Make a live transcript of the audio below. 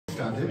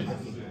started.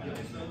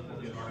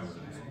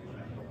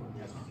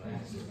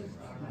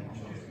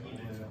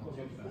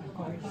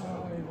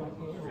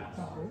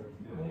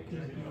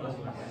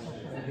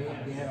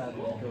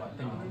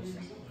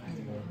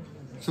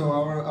 So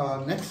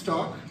our next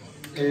talk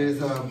is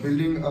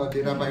building a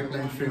data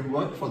pipeline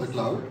framework for the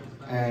cloud,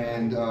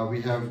 and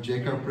we have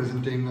Jacob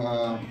presenting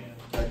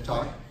that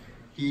talk.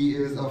 He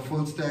is a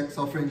full-stack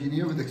software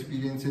engineer with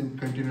experience in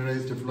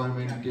containerized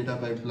deployment, data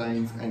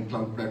pipelines, and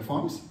cloud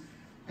platforms.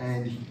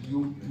 And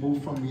you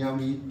moved from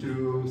Miami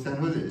to San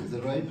Jose, is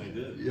that right? I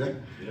did. Yeah.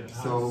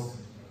 So,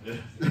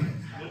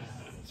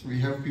 so we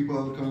have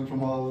people coming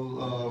from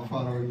all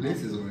faraway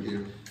places over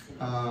here.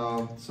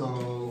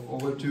 So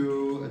over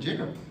to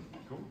Jacob.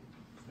 Cool.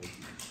 Thank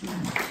you.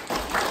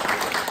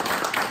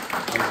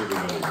 How's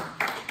everybody?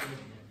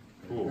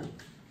 Cool.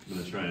 I'm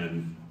going to try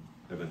and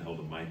I haven't held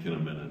a mic in a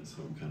minute,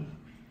 so I'm kind of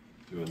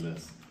doing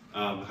this.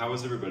 How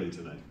was everybody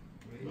tonight?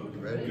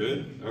 Ready?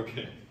 Good?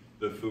 Okay.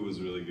 The food was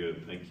really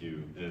good, thank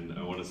you. And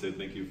I want to say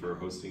thank you for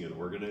hosting and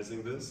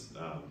organizing this.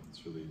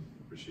 It's really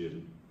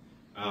appreciated.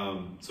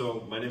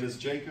 So my name is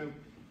Jacob.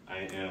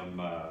 I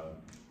am a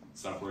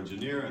software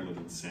engineer. I live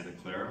in Santa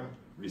Clara,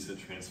 recent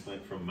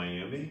transplant from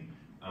Miami,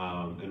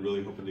 and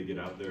really hoping to get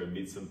out there and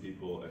meet some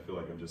people. I feel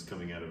like I'm just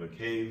coming out of a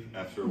cave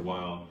after a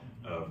while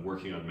of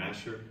working on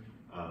Masher.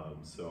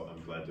 So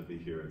I'm glad to be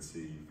here and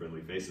see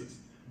friendly faces.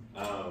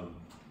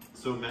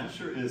 So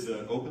Masher is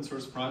an open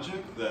source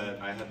project that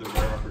I had the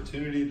rare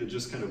opportunity to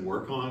just kind of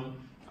work on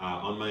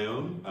my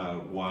own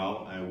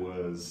while I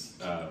was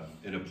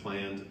in a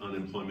planned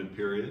unemployment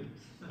period.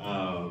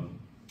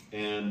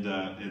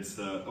 It's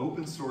an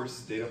open source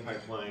data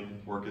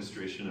pipeline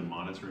orchestration and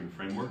monitoring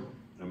framework.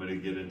 I'm going to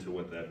get into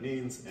what that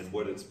means and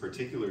what its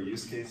particular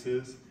use case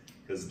is,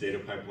 because data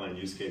pipeline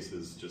use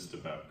cases just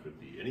about could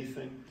be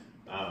anything.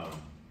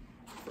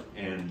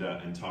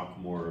 And talk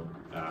more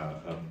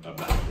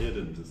about it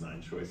and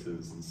design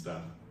choices and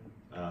stuff.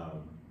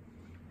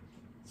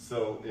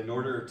 So in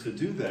order to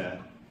do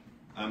that,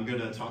 I'm going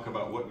to talk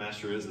about what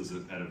Masher is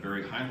at a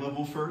very high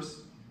level first,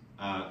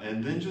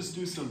 and then just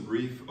do some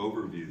brief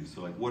overviews.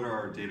 So like, what are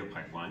our data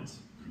pipelines?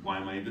 Why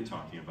am I even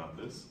talking about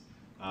this?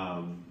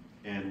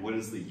 And what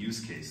is the use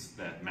case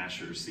that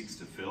Masher seeks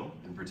to fill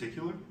in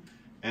particular?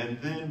 And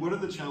then what are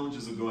the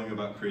challenges of going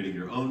about creating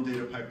your own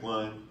data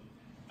pipeline?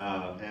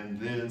 And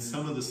then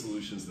some of the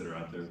solutions that are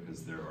out there,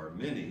 because there are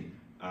many,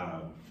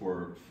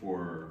 for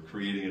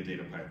creating a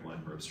data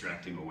pipeline or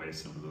abstracting away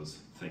some of those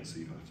things so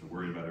you don't have to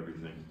worry about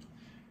everything.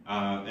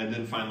 And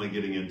then finally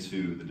getting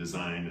into the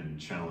design and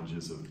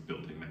challenges of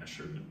building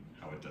Masher and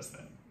how it does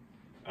that.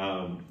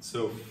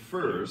 So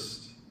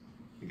first,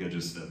 I think I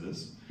just said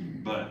this,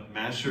 but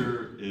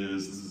Masher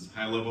this is a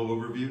high-level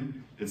overview.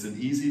 It's an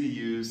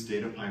easy-to-use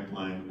data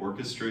pipeline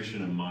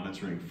orchestration and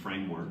monitoring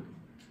framework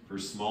for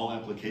small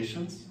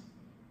applications,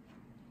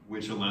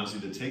 which allows you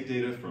to take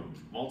data from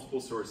multiple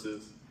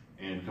sources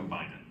and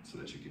combine it so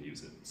that you can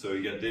use it. So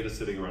you got data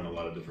sitting around a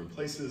lot of different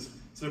places.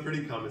 It's a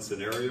pretty common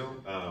scenario.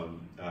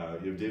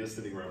 You have data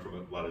sitting around from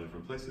a lot of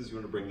different places. You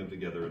want to bring them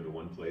together into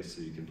one place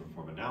so you can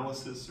perform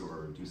analysis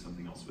or do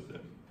something else with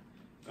it.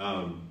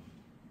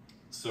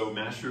 So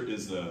Masher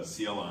is a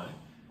CLI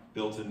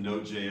built in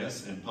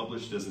Node.js and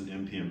published as an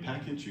NPM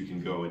package. You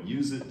can go and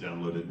use it,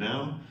 download it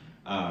now.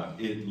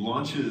 It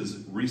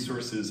launches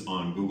resources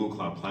on Google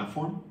Cloud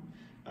Platform.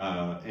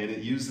 And it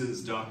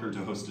uses Docker to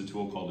host a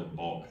tool called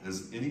Imbolc.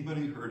 Has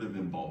anybody heard of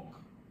Imbolc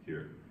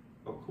here?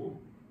 Oh,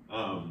 cool.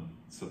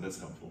 So that's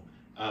helpful.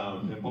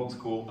 Imbolc's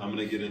cool. I'm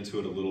going to get into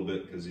it a little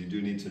bit because you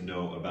do need to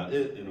know about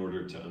it in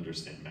order to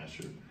understand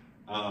Masher.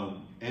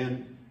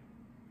 And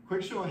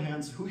quick show of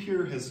hands, who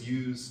here has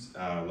used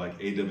like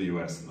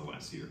AWS in the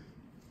last year?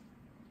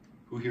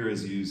 Who here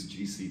has used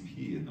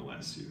GCP in the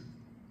last year?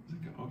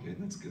 Okay,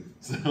 that's good.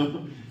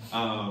 So,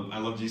 I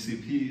love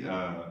GCP,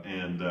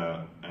 and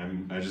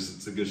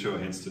it's a good show of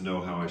hands to know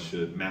how I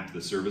should map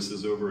the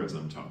services over as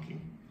I'm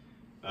talking.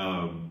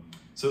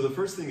 So the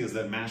first thing is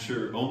that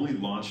Masher only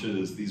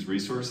launches these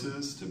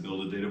resources to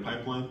build a data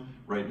pipeline.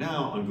 Right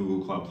now on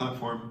Google Cloud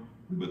Platform,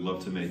 we would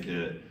love to make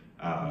it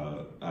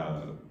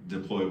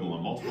deployable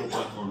on multiple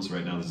platforms.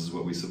 Right now, this is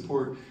what we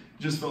support.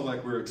 Just felt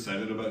like we're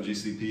excited about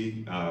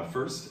GCP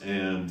first,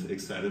 and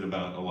excited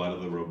about a lot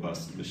of the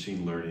robust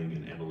machine learning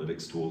and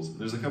analytics tools.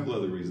 There's a couple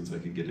other reasons I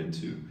could get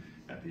into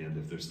at the end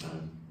if there's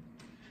time.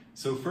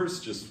 So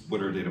first, just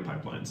what are data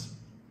pipelines?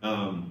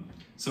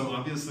 So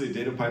obviously a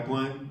data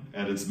pipeline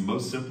at its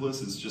most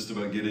simplest is just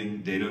about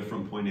getting data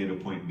from point A to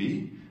point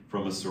B,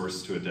 from a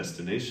source to a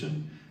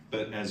destination.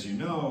 But as you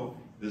know,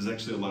 there's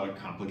actually a lot of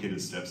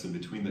complicated steps in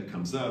between that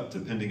comes up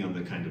depending on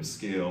the kind of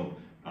scale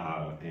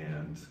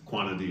and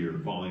quantity or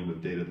volume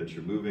of data that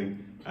you're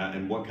moving,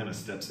 and what kind of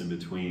steps in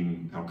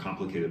between, how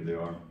complicated they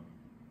are.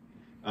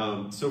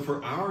 So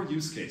for our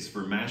use case,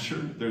 for Masher,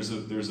 there's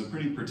a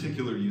pretty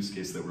particular use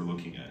case that we're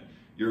looking at.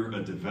 You're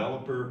a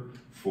developer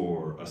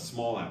for a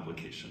small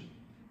application,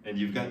 and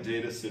you've got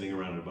data sitting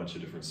around a bunch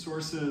of different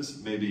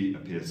sources, maybe a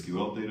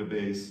PSQL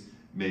database,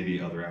 maybe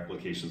other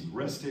applications,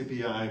 REST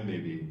API,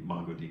 maybe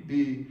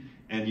MongoDB,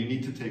 And you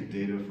need to take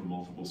data from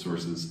multiple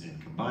sources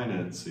and combine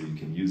it so you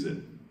can use it.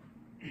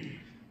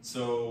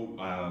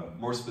 So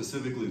more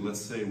specifically, let's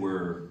say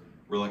we're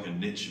like a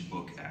niche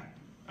book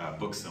app,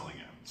 book selling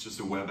app. It's just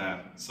a web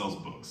app, sells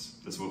books.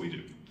 That's what we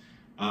do.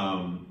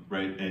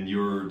 Right, and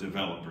your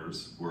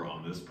developers who are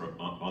on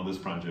this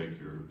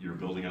project, you're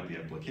building out the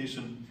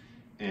application,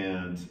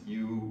 and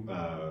you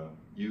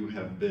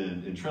have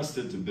been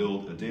entrusted to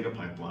build a data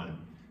pipeline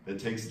that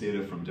takes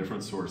data from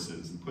different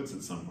sources and puts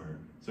it somewhere.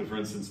 So for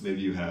instance, maybe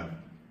you have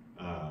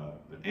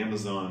an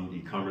Amazon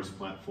e-commerce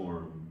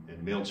platform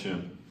and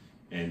MailChimp,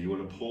 and you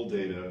want to pull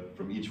data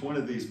from each one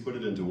of these, put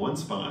it into one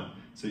spot,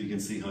 so you can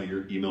see how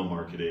your email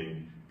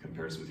marketing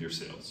compares with your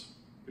sales.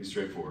 Pretty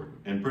straightforward,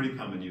 and pretty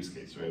common use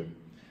case, right?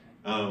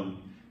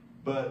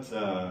 Let's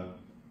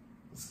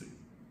see,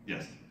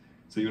 yes.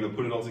 So you're gonna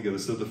put it all together.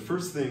 So the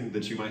first thing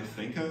that you might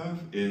think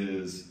of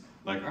is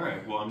like, all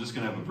right, well, I'm just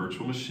gonna have a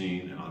virtual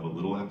machine and I'll have a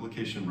little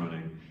application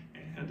running,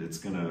 and it's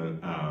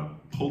gonna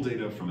pull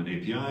data from an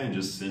API and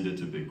just send it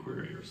to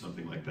BigQuery or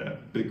something like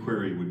that.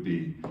 BigQuery would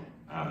be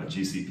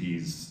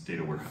GCP's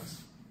data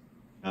warehouse.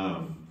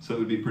 So it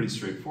would be pretty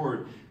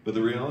straightforward, but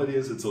the reality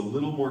is it's a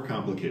little more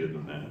complicated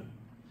than that.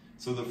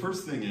 So the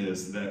first thing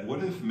is that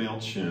what if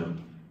MailChimp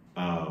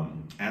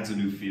adds a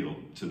new field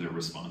to their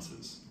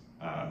responses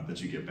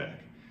that you get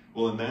back?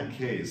 Well, in that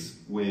case,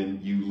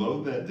 when you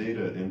load that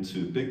data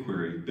into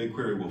BigQuery,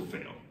 BigQuery will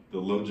fail. The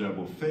load job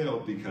will fail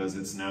because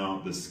it's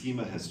now, the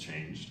schema has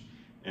changed.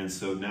 And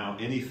so now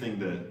any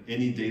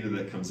data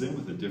that comes in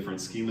with a different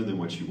schema than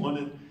what you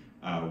wanted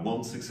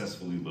won't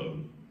successfully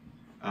load.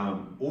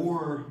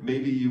 Or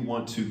maybe you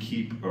want to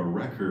keep a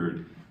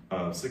record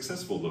of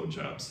successful load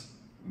jobs.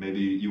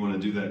 Maybe you want to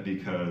do that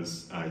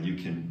because you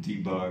can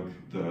debug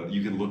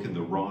you can look in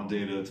the raw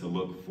data to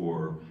look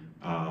for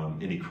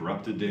any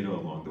corrupted data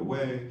along the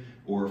way,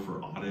 or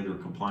for audit or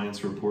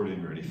compliance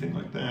reporting or anything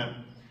like that.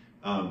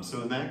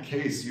 So in that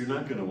case, you're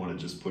not going to want to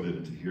just put it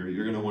into here.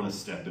 You're going to want to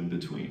step in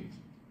between.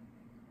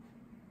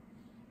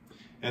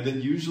 And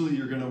then usually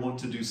you're going to want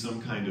to do some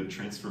kind of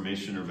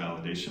transformation or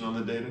validation on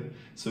the data.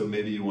 So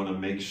maybe you want to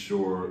make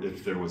sure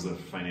if there was a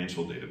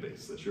financial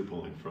database that you're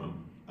pulling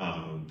from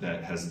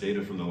that has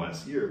data from the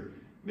last year,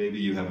 maybe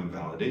you have a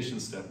validation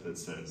step that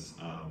says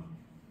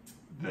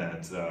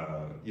that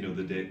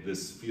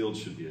this field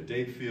should be a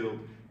date field,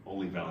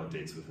 only valid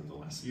dates within the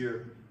last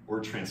year, or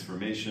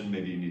transformation,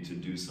 maybe you need to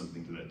do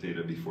something to that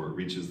data before it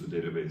reaches the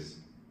database.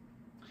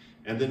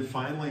 And then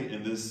finally,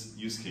 in this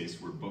use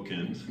case, we're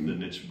Bookend, the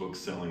niche book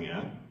selling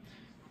app.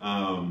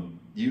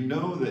 You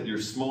know that you're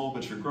small,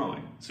 but you're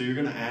growing. So you're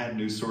gonna add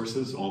new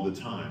sources all the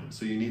time.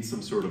 So you need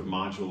some sort of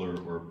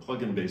modular or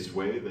plugin based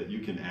way that you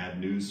can add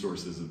new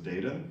sources of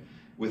data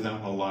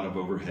without a lot of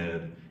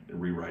overhead and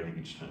rewriting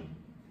each time.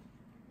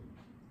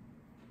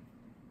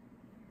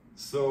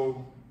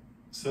 So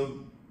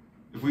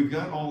if we've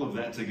got all of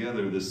that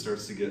together, this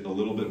starts to get a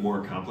little bit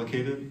more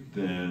complicated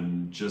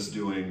than just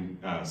doing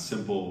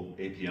simple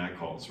API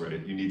calls,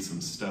 right? You need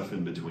some stuff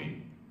in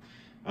between.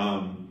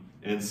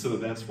 And so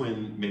that's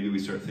when maybe we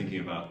start thinking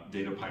about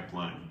data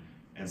pipeline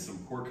and some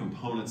core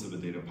components of a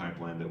data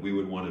pipeline that we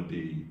would want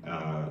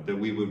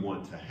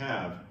to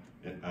have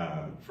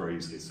for our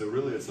use case. So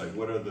really, it's like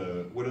what are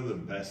the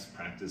best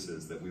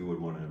practices that we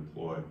would want to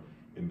employ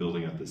in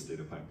building out this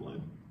data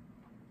pipeline?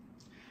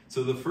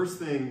 So the first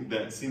thing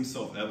that seems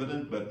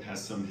self-evident but has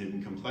some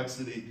hidden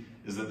complexity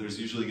is that there's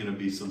usually going to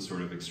be some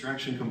sort of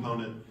extraction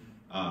component.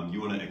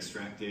 You want to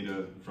extract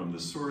data from the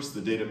source.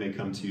 The data may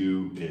come to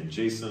you in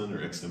JSON or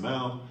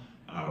XML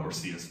or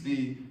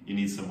CSV. You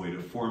need some way to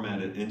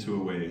format it into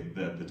a way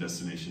that the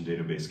destination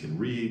database can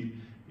read.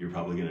 You're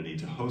probably going to need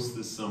to host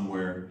this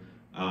somewhere.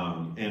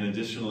 And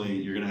additionally,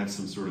 you're going to have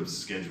some sort of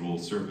schedule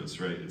service,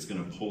 right? It's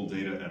going to pull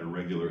data at a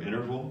regular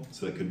interval.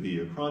 So it could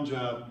be a cron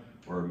job,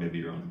 or maybe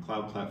you're on a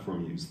cloud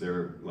platform, use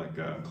their like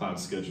a cloud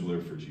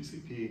scheduler for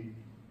GCP. You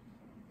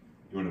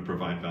want to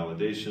provide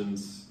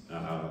validations.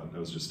 I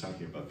was just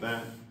talking about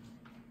that.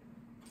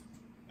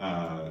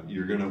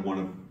 You're going to want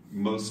to,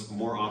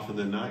 more often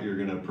than not, you're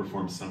going to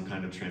perform some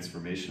kind of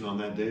transformation on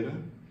that data.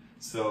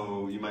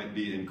 So you might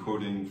be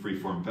encoding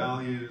freeform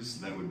values.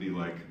 That would be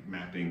like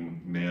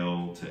mapping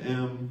male to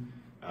M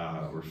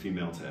or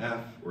female to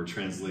F, or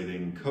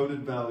translating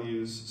coded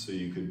values. So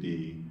you could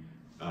be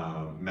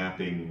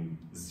mapping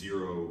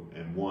 0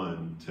 and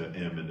 1 to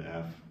M and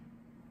F.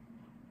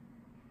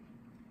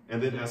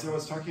 And then, as I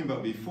was talking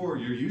about before,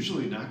 you're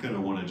usually not going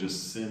to want to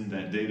just send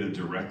that data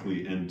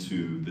directly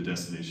into the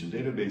destination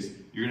database.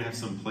 You're going to have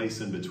some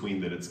place in between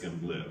that it's going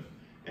to live.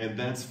 And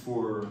that's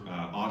for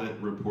audit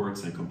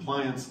reports and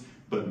compliance,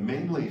 but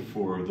mainly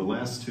for the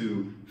last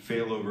two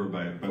failover,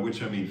 by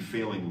which I mean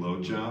failing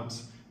load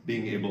jobs,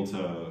 being able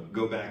to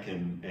go back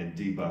and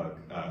debug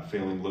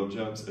failing load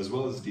jobs, as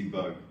well as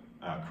debug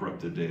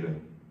corrupted data.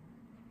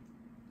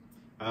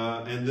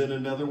 And then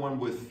another one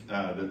with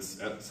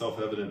that's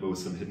self-evident but with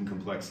some hidden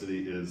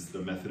complexity is the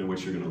method in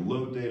which you're going to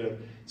load data.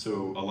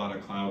 So a lot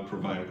of cloud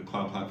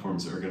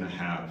platforms are going to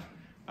have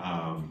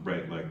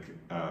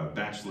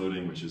batch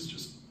loading, which is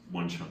just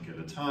one chunk at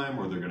a time,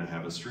 or they're going to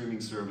have a streaming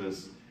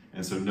service.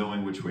 And so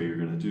knowing which way you're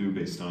going to do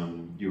based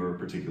on your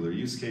particular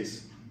use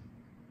case.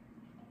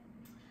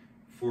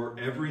 For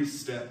every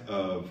step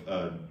of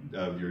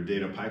your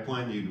data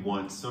pipeline, you'd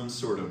want some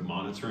sort of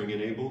monitoring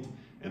enabled,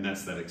 and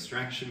that's that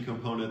extraction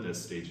component, that's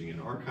staging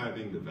and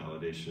archiving, the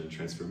validation and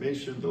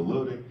transformation, the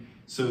loading,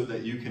 so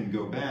that you can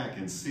go back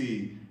and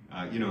see,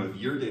 if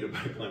your data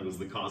pipeline was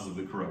the cause of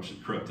the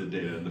corrupted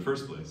data in the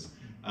first place.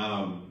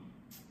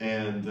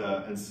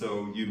 And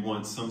so you'd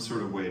want some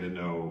sort of way to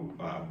know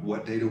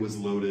what data was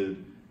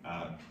loaded,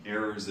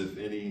 errors, if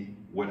any,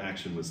 what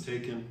action was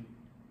taken.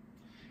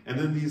 And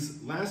then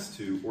these last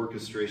two,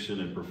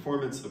 orchestration and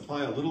performance,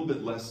 apply a little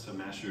bit less to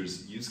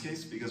Masher's use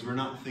case because we're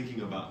not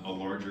thinking about a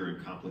larger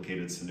and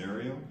complicated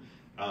scenario.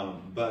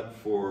 But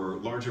for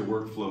larger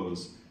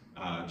workflows,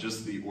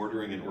 just the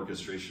ordering and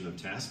orchestration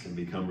of tasks can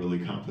become really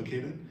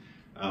complicated.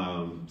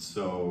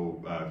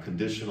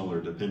 Conditional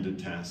or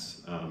dependent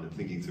tasks, and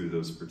thinking through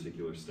those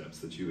particular steps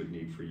that you would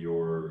need for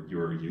your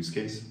use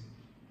case.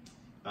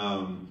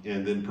 And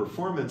then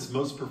performance,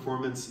 most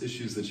performance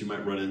issues that you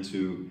might run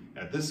into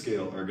at this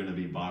scale are going to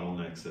be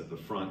bottlenecks at the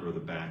front or the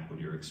back when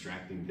you're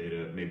extracting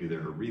data. Maybe there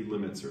are read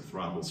limits or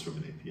throttles from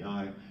an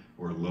API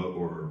or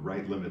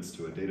write limits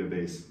to a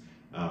database,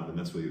 and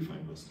that's where you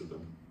find most of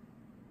them.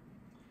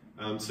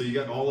 So you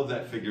got all of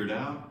that figured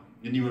out,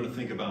 and you want to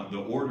think about the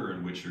order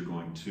in which you're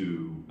going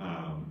to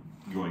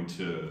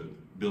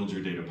build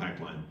your data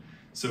pipeline.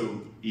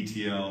 So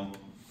ETL,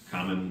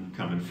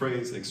 common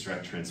phrase,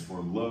 extract,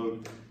 transform,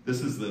 load.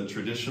 This is the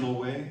traditional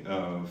way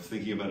of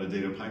thinking about a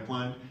data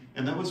pipeline,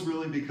 and that was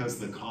really because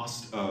the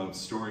cost of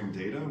storing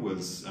data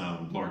was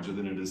larger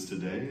than it is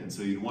today, and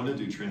so you'd want to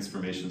do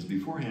transformations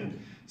beforehand,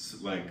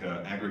 like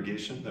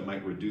aggregation that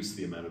might reduce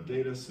the amount of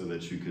data so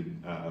that you could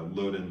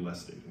load in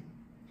less data.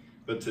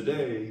 But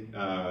today,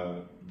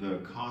 the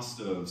cost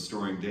of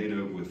storing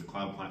data with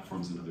cloud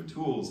platforms and other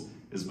tools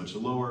is much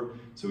lower.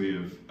 So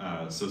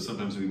so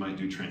sometimes we might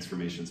do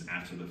transformations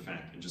after the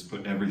fact and just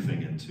put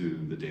everything into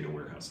the data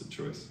warehouse of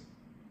choice.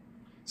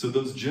 So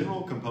those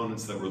general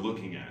components that we're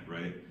looking at,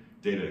 right?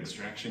 Data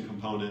extraction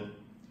component,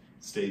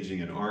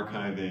 staging and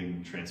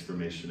archiving,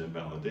 transformation and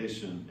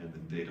validation, and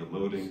then data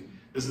loading.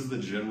 This is the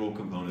general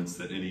components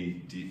that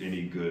any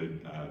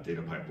good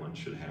data pipeline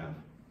should have.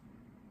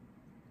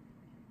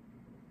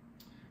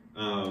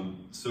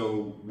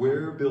 So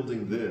we're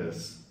building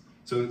this.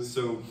 So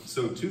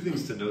two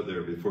things to note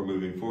there before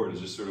moving forward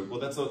is just sort of, well,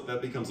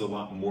 that becomes a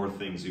lot more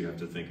things you have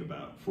to think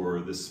about for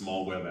this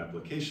small web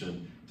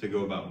application to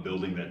go about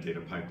building that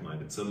data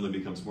pipeline. It suddenly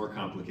becomes more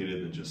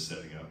complicated than just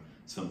setting up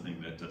something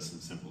that does some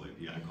simple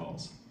API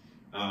calls.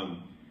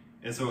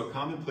 And so a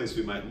common place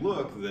we might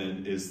look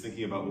then is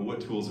thinking about, well,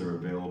 what tools are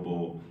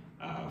available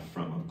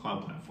from a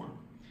cloud platform.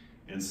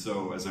 And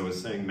so, as I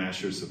was saying,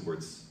 Masher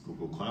supports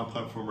Google Cloud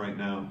Platform right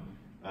now.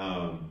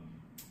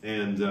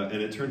 And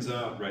it turns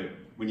out, right,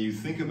 when you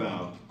think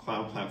about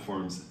cloud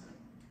platforms,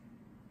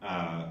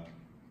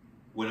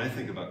 when I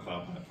think about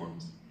cloud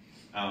platforms,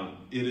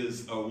 it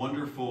is a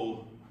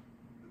wonderful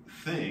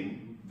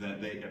thing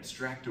that they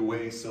abstract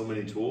away so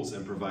many tools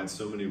and provide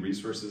so many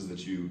resources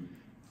that you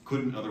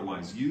couldn't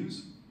otherwise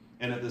use.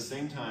 And at the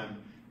same time,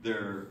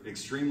 they're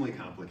extremely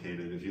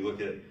complicated. If you look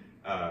at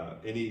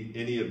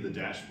any of the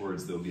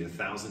dashboards, there'll be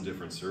 1,000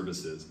 different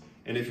services.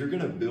 And if you're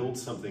going to build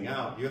something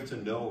out, you have to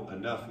know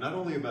enough, not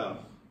only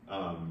about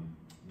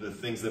the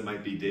things that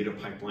might be data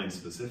pipeline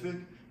specific,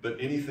 but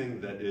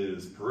anything that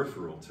is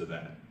peripheral to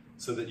that,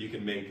 so that you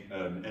can make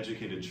an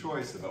educated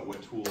choice about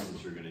what tools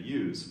that you're going to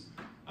use.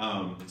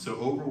 So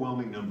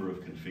overwhelming number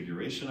of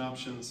configuration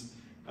options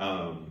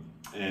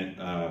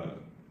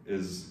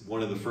is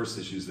one of the first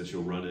issues that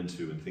you'll run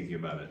into in thinking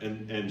about it.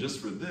 And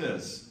just for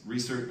this,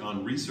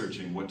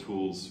 researching what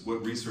tools,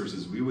 what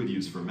resources we would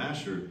use for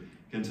Masher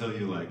can tell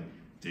you, like,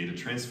 data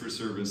transfer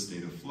service,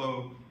 data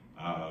flow,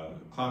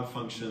 cloud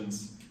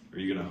functions. Are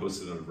you going to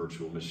host it on a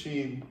virtual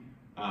machine?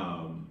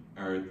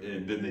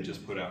 And then they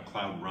just put out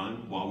Cloud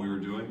Run while we were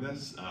doing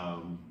this,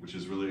 which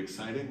is really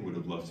exciting. Would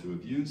have loved to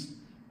have used.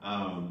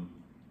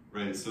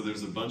 Right, so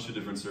there's a bunch of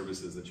different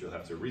services that you'll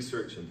have to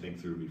research and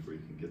think through before you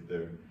can get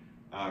there.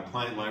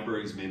 Client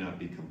libraries may not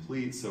be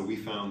complete, so we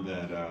found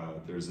that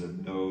there was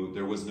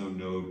no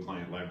Node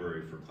client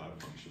library for Cloud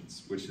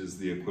Functions, which is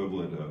the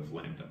equivalent of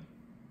Lambda.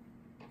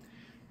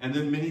 And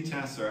then many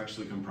tasks are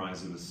actually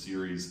comprised of a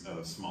series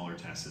of smaller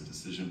tasks and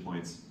decision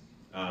points,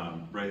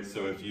 right?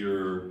 So if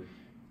you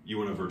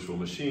want a virtual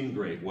machine,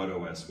 great. What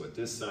OS, what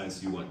disk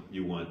size?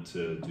 You want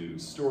to do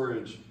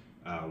storage,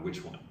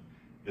 which one?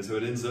 And so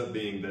it ends up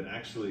being that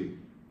actually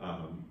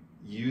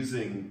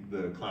using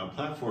the cloud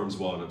platforms,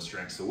 while it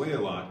abstracts away a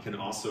lot, can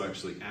also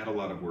actually add a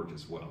lot of work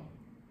as well.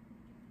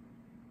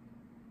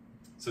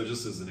 So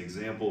just as an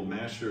example,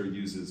 Masher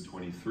uses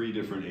 23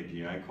 different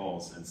API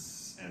calls,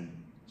 and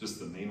just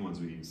the main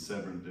ones we use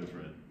 7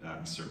 different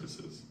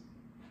services.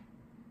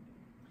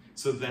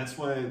 So that's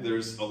why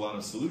there's a lot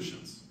of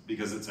solutions,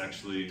 because it's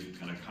actually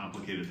kind of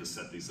complicated to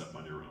set these up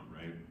on your own,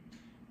 right?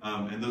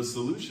 And those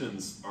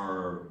solutions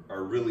are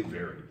really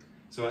varied.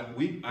 So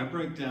I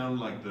break down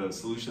like the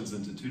solutions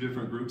into 2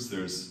 different groups.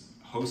 There's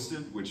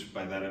hosted, which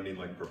by that I mean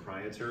like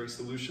proprietary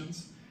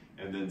solutions,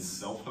 and then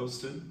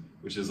self-hosted,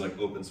 which is like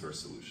open source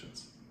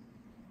solutions.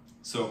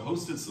 So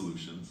hosted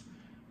solutions,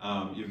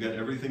 you've got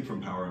everything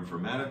from Power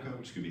Informatica,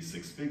 which could be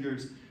 6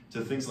 figures,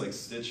 to things like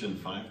Stitch and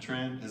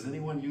Fivetran. Has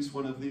anyone used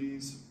one of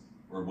these,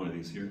 or one of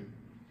these here?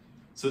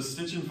 So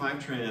Stitch and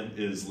Fivetran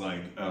is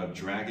like a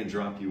drag and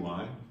drop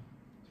UI.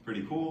 It's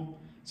pretty cool.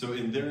 So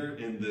in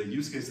the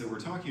use case that we're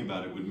talking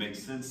about, it would make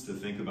sense to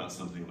think about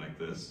something like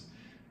this.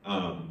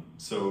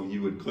 So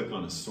you would click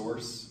on a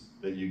source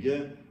that you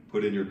get,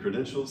 put in your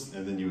credentials,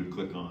 and then you would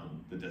click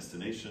on the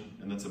destination,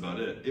 and that's about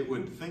it. It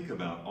would think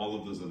about all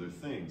of those other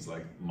things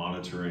like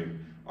monitoring,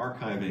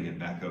 archiving, and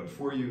backup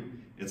for you.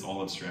 It's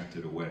all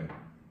abstracted away.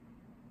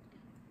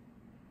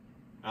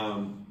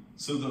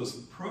 So those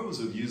pros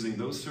of using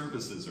those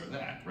services are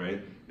that,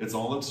 right? It's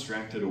all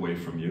abstracted away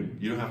from you.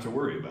 You don't have to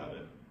worry about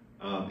it.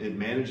 It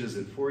manages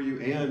it for you,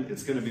 and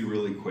it's going to be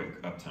really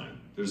quick uptime.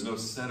 There's no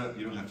setup.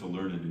 You don't have to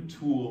learn a new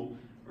tool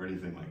or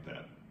anything like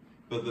that.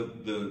 But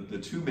the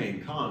 2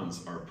 main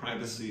cons are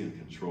privacy and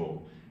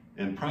control.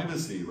 And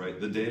privacy, right?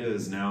 The data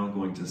is now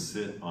going to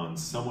sit on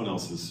someone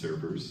else's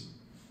servers,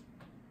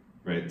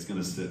 right? It's going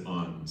to sit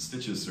on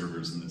Stitch's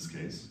servers in this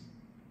case.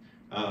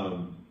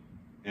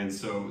 And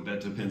so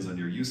that depends on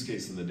your use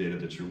case and the data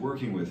that you're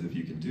working with, if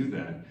you can do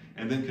that.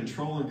 And then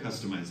control and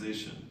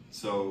customization.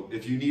 So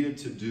if you needed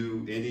to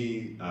do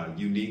any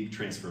unique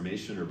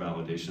transformation or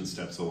validation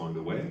steps along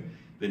the way,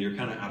 then you're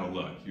kind of out of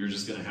luck. You're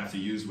just going to have to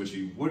use what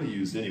you would have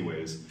used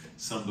anyways,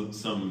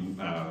 some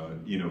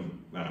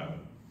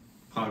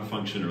Cloud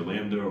Function or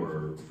Lambda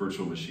or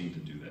virtual machine to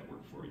do that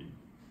work for you.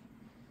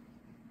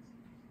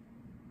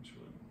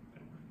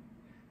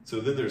 So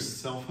then there's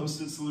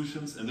self-hosted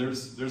solutions, and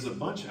there's a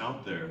bunch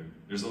out there.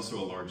 There's also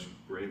a large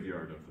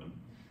graveyard of them.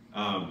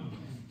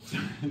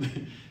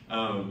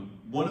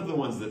 One of the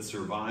ones that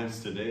survives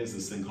today is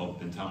this thing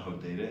called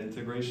Pentaho Data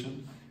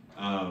Integration.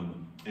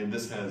 And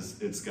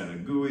it's got a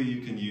GUI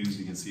you can use.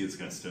 You can see it's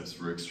got steps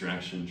for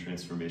extraction,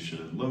 transformation,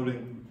 and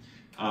loading.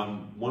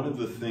 One of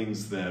the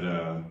things that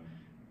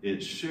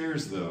it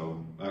shares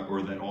though,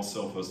 or that all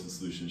self-hosted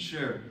solutions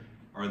share,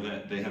 are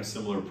that they have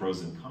similar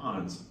pros and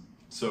cons.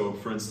 So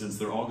for instance,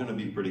 they're all gonna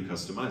be pretty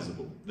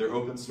customizable. They're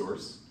open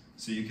source,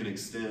 so you can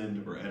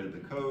extend or edit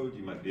the code.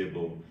 You might be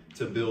able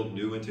to build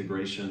new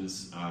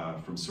integrations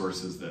from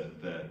sources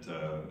that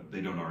they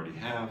don't already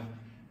have.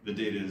 The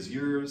data is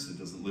yours, it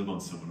doesn't live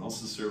on someone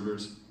else's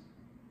servers.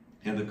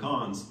 And the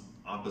cons,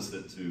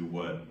 opposite to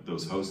what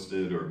those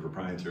hosted or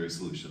proprietary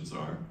solutions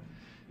are,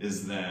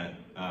 is that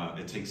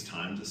it takes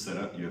time to set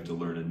up. You have to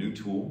learn a new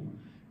tool,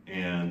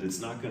 and it's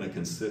not going to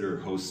consider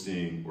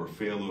hosting or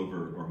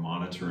failover or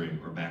monitoring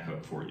or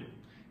backup for you.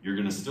 You're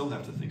going to still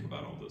have to think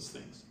about all those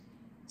things.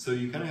 So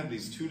you kind of have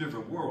these 2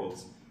 different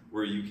worlds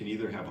where you can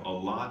either have a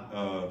lot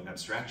of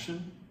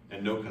abstraction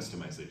and no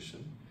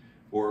customization,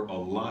 or a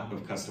lot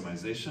of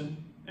customization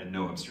and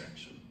no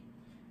abstraction.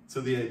 So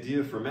the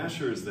idea for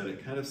Masher is that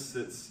it kind of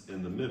sits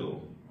in the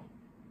middle.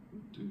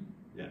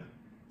 Yeah,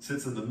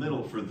 sits in the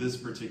middle for this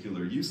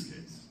particular use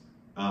case.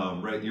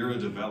 Right, you're a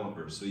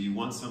developer, so you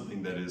want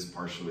something that is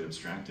partially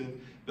abstracted,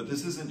 but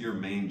this isn't your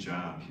main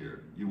job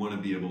here. You want to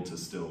be able to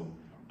still,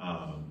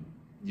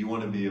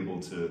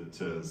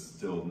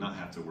 still not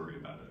have to worry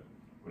about it.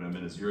 What I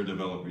meant is you're a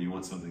developer, you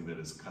want something that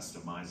is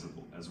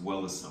customizable as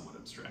well as somewhat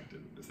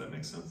abstracted, if that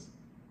makes sense.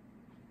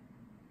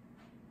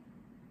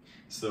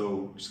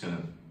 So just kind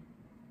of,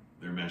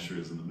 their Masher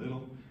is in the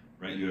middle,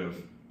 right? You have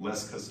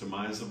less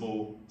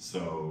customizable,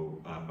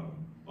 so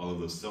all of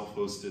those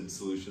self-hosted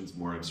solutions,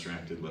 more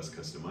abstracted, less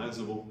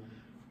customizable.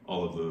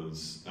 All of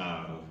those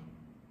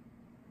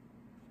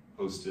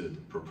hosted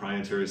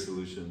proprietary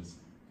solutions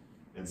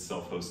and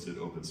self-hosted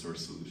open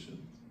source solutions,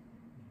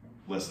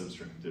 less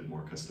abstracted,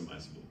 more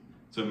customizable.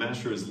 So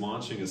Masher is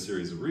launching a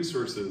series of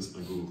resources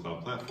on Google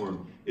Cloud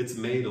Platform. It's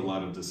made a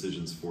lot of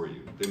decisions for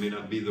you. They may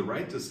not be the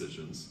right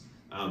decisions,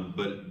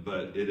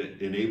 but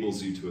it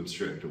enables you to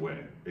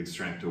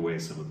extract away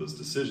some of those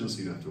decisions so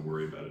you don't have to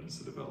worry about it as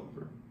a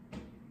developer.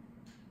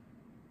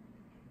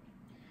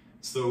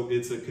 So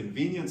it's a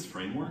convenience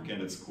framework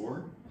at its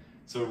core.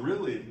 So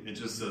really, it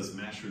just says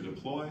Masher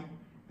deploy,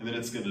 and then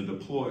it's going to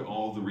deploy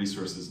all the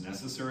resources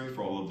necessary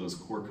for all of those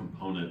core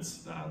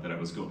components that I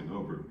was going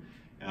over.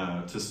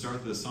 To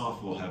start this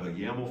off, we'll have a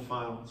YAML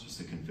file, it's just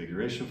a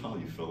configuration file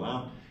you fill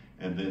out,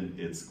 and then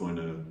it's going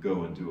to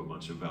go and do a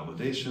bunch of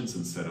validations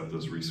and set up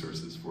those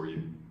resources for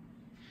you.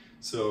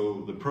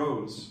 So the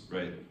pros,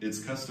 right, it's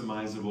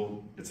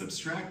customizable, it's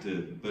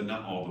abstracted, but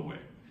not all the way.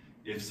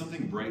 If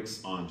something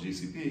breaks on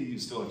GCP, you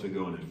still have to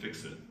go in and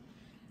fix it.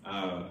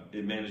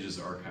 It manages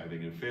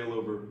archiving and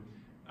failover,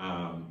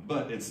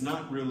 but it's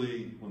not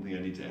really, one thing I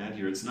need to add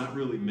here, it's not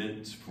really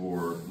meant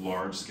for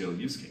large-scale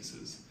use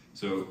cases.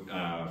 So,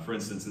 for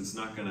instance, it's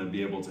not going to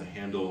be able to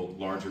handle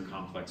larger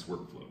complex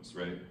workflows,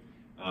 right?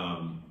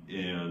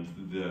 And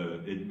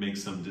it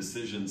makes some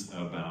decisions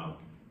about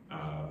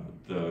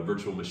the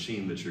virtual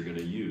machine that you're going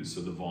to use, so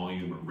the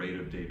volume or rate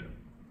of data.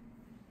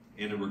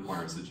 And it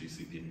requires a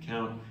GCP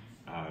account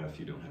if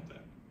you don't have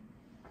that.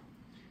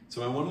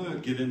 So I want to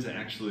get into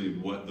actually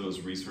what those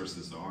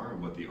resources are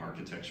and what the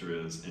architecture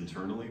is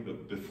internally,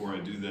 but before I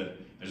do that,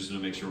 I just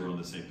want to make sure we're on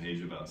the same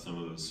page about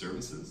some of those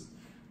services.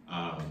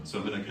 So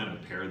I'm going to kind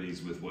of pair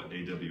these with what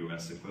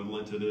AWS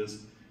equivalent it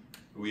is.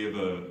 We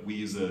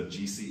use a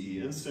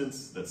GCE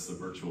instance, that's the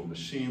virtual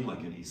machine like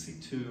an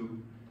EC2,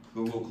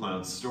 Google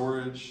Cloud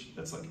Storage,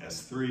 that's like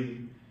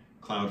S3,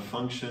 Cloud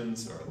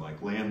Functions are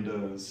like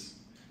Lambdas,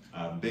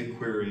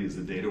 BigQuery is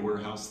a data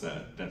warehouse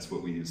that's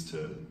what we use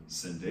to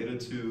send data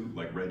to,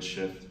 like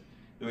Redshift.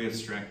 Then we have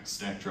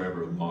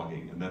Stackdriver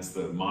logging, and that's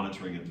the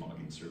monitoring and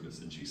logging service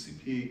in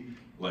GCP,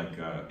 like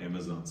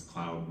Amazon's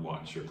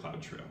CloudWatch or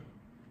CloudTrail.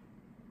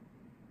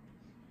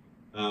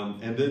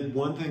 And then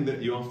one thing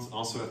that you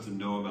also have to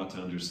know about to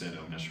understand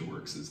how Mesher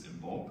works is in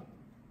bulk.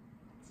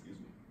 Excuse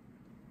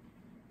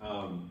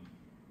me.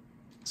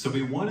 So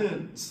we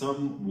wanted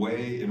some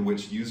way in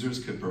which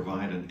users could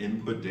provide an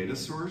input data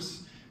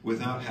source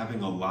without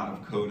having a lot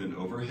of code and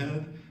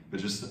overhead,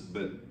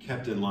 but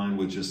kept in line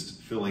with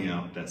just filling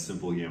out that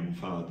simple YAML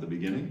file at the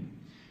beginning.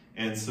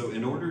 And so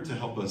in order to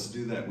help us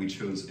do that, we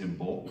chose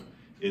Inbulk.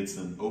 It's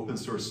an open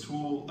source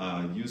tool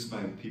used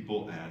by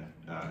people at,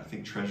 I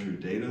think, Treasure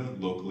Data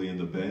locally in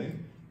the Bay,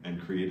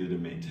 and created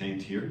and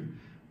maintained here.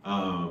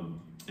 And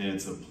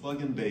it's a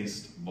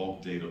plugin-based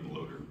bulk data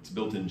loader. It's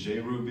built in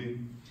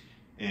JRuby,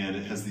 and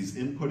it has these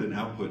input and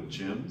output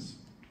gems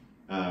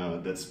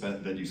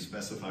that you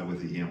specify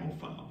with a YAML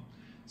file.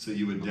 So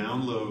you would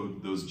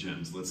download those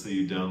gems. Let's say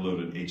you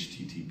download an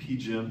HTTP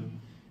gem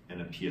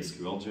and a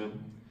PSQL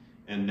gem.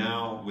 And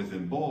now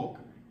within bulk,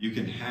 you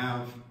can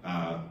have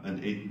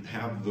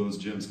those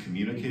gems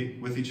communicate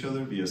with each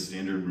other via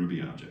standard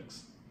Ruby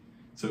objects.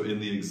 So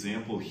in the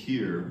example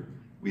here,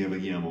 we have a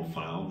YAML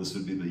file. This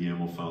would be the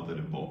YAML file that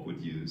Inbulk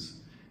would use.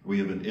 We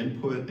have an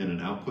input and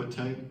an output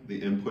type. The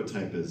input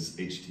type is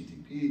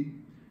HTTP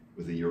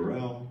with a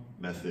URL,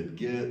 method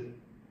get,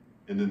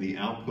 and then the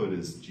output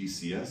is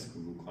GCS,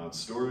 Google Cloud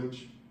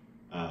Storage,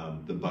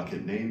 the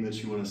bucket name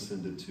that you want to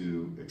send it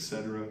to,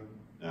 etc.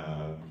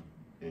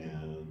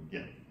 And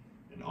yeah,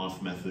 an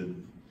auth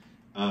method.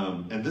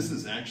 And this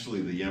is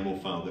actually the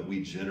YAML file that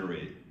we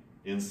generate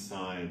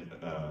inside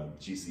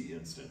GC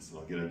instance, and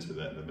I'll get into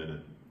that in a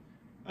minute.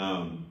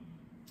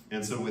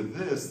 And so with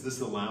this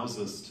allows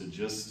us to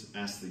just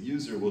ask the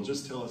user, well,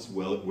 just tell us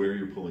where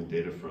you're pulling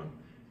data from.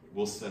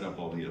 We'll set up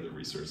all the other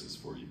resources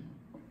for you.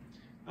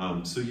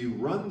 So you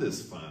run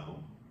this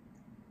file.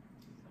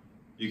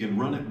 You can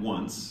run it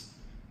once,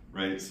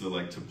 right? So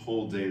like to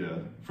pull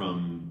data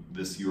from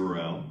this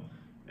URL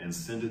and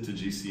send it to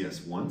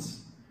GCS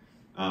once.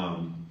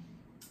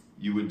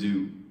 You would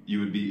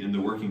be in the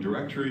working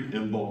directory,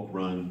 Inbulk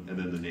run, and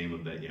then the name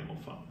of that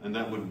YAML file. And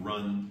that would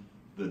run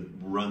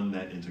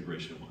that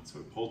integration once. So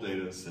pull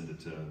data, send it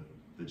to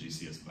the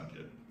GCS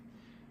bucket.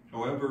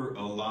 However,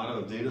 a lot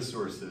of data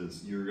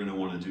sources, you're going to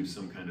want to do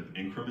some kind of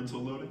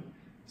incremental loading.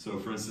 So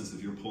for instance,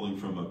 if you're pulling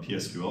from a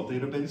PSQL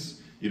database,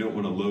 you don't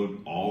want to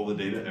load all the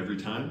data every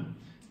time.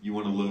 You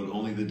want to load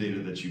only the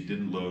data that you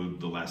didn't load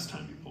the last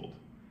time you pulled.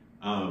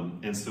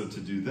 And so to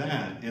do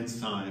that,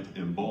 inside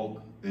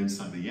Inbulk,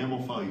 inside the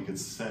YAML file, you could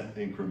set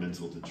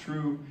incremental to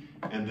true,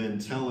 and then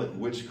tell it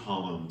which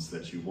columns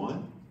that you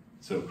want.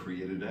 So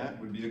created at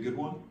would be a good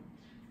one.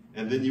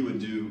 And then you would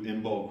do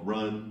Inbulk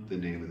run, the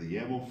name of the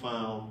YAML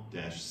file,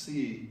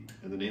 -c,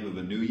 and the name of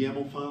a new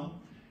YAML file.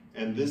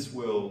 And this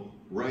will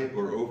write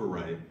or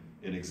overwrite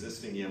an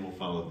existing YAML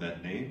file of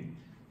that name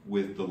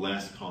with the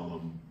last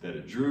column that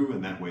it drew,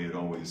 and that way it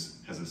always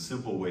has a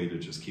simple way to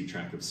just keep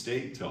track of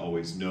state, to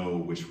always know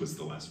which was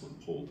the last one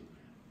pulled.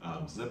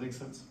 Does that make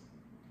sense?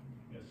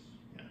 Yes.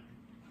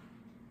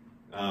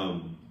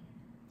 Yeah.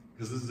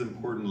 Because this is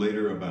important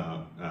later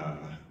about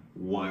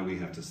why we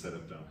have to set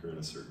up Docker in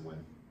a certain way.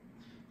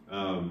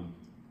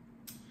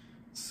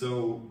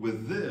 So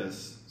with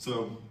this,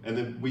 and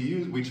then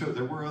we chose,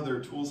 there were other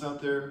tools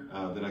out there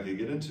that I could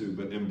get into,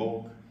 but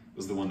Inbulk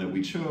was the one that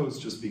we chose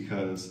just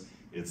because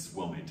it's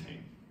well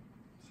maintained.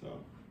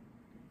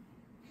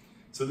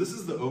 So this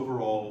is the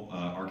overall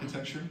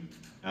architecture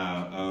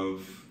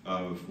of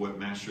what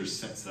Masher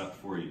sets up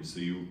for you. So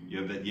you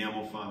have that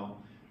YAML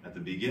file at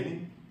the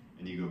beginning,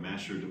 and you go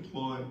Masher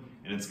deploy,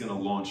 and it's going to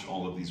launch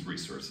all of these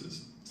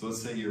resources. So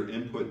let's say your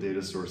input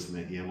data source in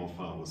that YAML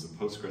file was a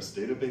Postgres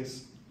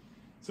database.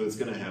 So it's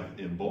going to have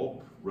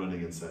Inbulk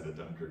running inside a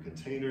Docker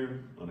container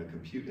on a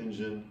compute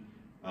engine,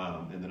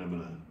 and then I'm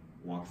going to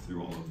walk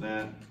through all of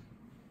that,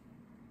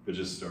 but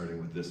just starting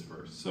with this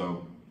first.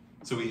 So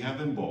we have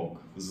Inbulk.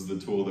 This is the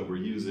tool that we're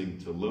using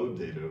to load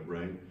data,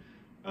 right?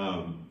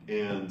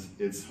 And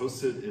it's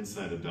hosted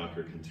inside a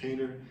Docker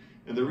container.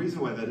 And the reason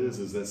why that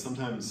is that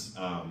sometimes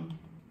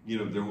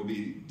there will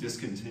be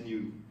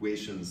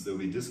discontinuations.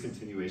 There'll be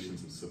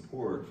discontinuations of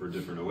support for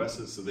different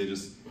OSs. So they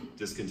just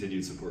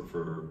discontinued support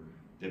for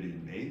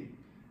Debian 8.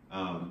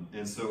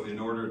 And so in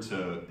order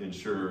to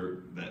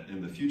ensure that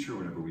in the future,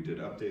 whenever we did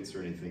updates or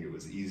anything, it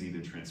was easy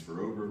to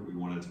transfer over, we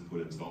wanted to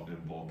put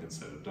Inbulk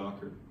inside of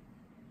Docker.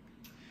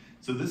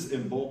 So this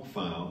Inbulk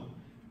file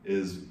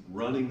is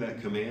running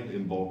that command,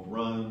 Inbulk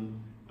run,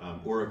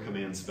 or a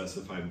command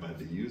specified by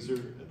the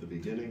user at the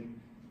beginning,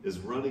 is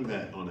running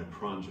that on a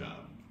cron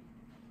job.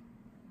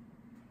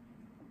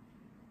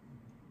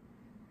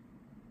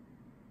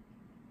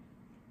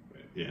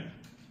 Right, yeah,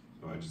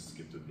 oh, I just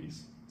skipped a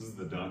piece. This is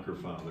the Docker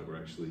file that we're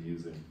actually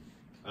using.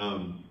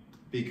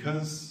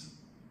 Because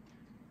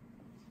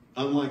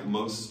unlike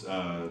most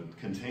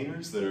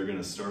containers that are going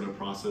to start a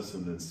process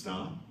and then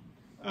stop,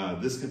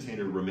 this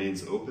container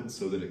remains open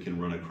so that it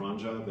can run a cron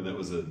job, and that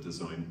was a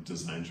design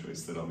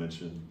choice that I'll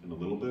mention in a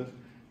little bit.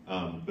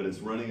 But it's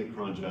running a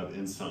cron job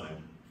inside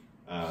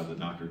the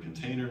Docker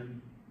container.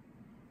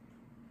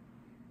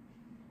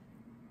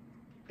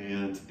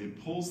 And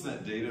it pulls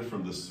that data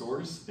from the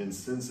source and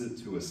sends it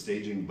to a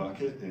staging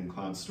bucket in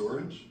cloud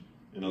storage.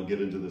 And I'll get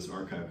into this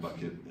archive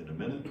bucket in a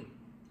minute.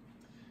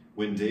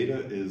 When data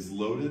is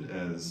loaded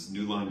as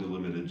new line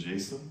delimited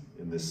JSON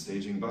in this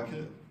staging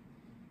bucket,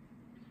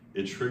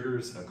 it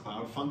triggers a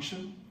cloud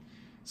function.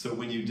 So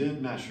when you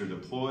did Masher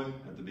deploy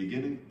at the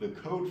beginning, the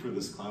code for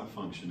this cloud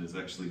function is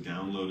actually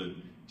downloaded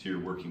to your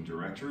working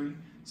directory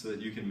so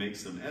that you can make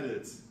some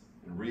edits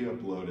and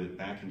re-upload it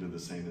back into the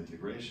same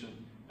integration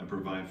and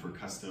provide for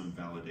custom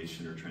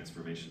validation or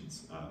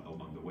transformations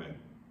along the way.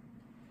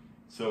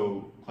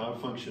 So cloud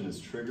function is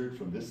triggered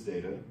from this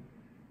data.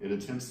 It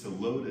attempts to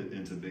load it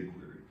into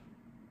BigQuery.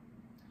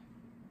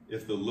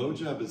 If the load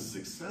job is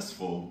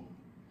successful,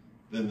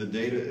 then the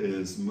data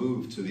is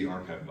moved to the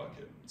archive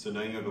bucket. So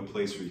now you have a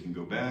place where you can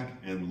go back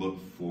and look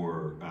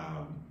for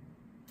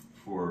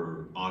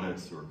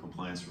audits or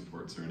compliance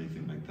reports or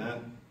anything like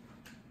that,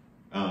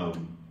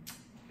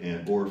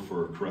 or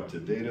for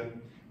corrupted data.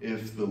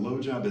 If the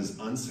load job is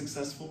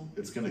unsuccessful,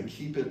 it's going to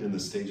keep it in the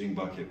staging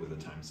bucket with a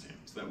timestamp.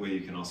 So that way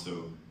you can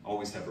also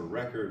always have a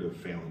record of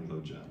failing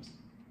load jobs.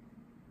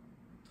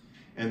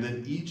 And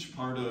then each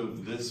part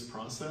of this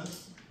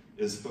process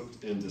is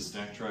hooked into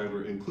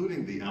Stackdriver,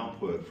 including the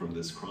output from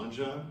this cron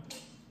job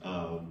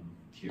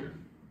here.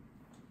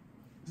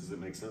 Does it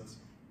make sense?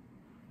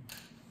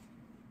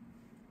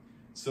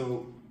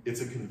 So it's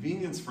a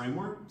convenience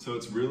framework, so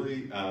it's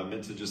really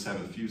meant to just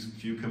have a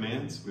few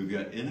commands. We've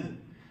got init,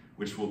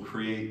 which will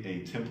create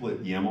a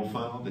template YAML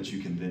file that you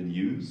can then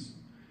use.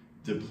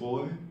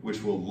 Deploy,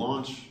 which will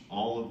launch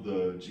all of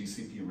the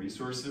GCP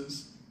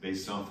resources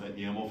based off that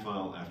YAML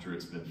file after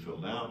it's been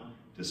filled out.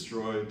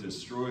 Destroy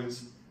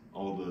destroys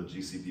all the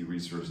GCP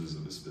resources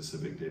of a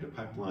specific data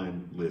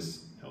pipeline,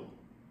 list, help.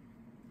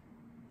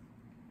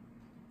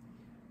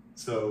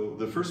 So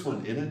the first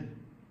one, init,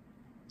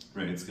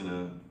 right, it's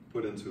gonna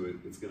put into it,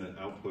 it's gonna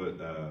output,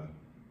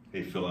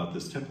 hey, fill out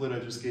this template I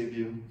just gave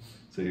you.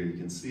 So here you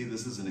can see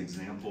this is an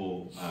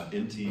example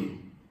empty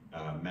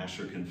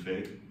Masher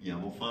config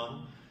YAML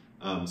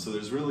file. So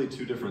there's really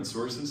two different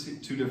sources,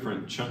 two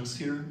different chunks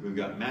here. We've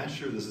got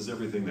Masher, this is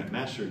everything that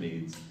Masher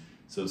needs.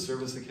 So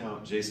service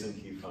account, JSON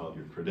key file,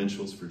 your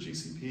credentials for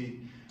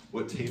GCP,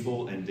 what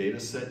table and data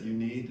set you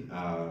need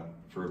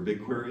for a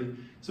BigQuery.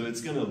 So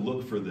it's gonna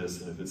look for this,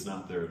 and if it's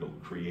not there, it'll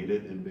create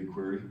it in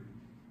BigQuery.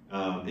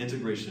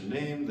 Integration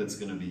name that's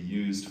gonna be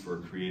used for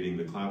creating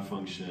the cloud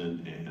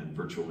function and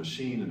virtual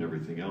machine and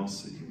everything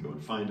else, so you can go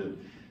and find it.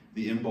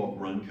 The in-bulk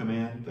run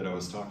command that I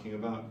was talking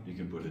about, you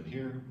can put in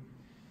here.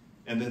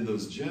 And then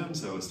those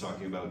gems I was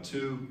talking about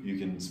too, you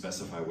can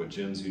specify what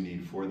gems you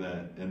need for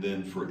that. And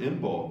then for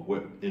in-bulk,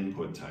 what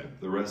input type.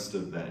 The rest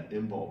of that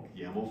in-bulk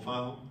YAML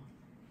file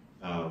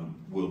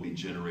will be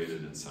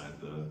generated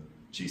inside the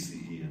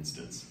GCE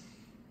instance.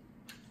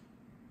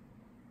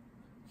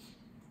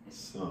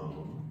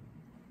 So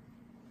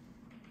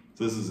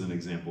this is an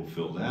example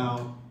filled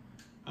out.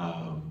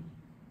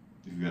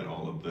 You've got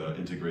all of the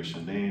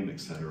integration name,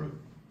 etc.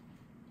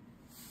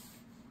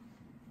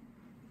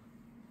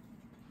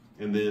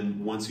 And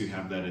then once you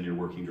have that in your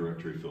working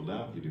directory filled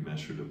out, you do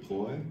Masher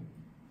deploy.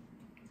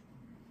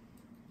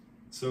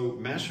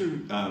 So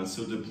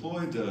so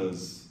deploy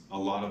does a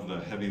lot of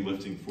the heavy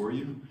lifting for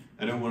you.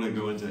 I don't want to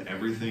go into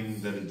everything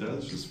that it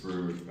does just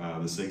for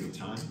the sake of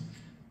time,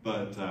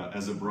 but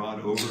as a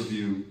broad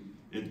overview,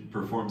 it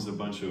performs a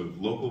bunch of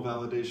local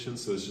validations.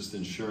 So it's just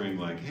ensuring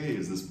like, hey,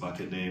 is this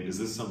bucket name, is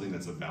this something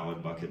that's a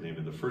valid bucket name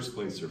in the first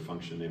place or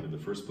function name in the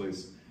first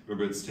place?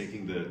 Remember, it's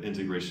taking the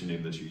integration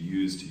name that you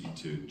use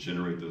to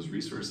generate those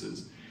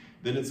resources.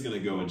 Then it's going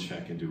to go and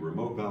check and do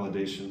remote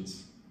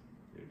validations.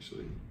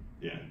 Actually,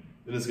 yeah.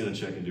 Then it's going to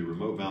check and do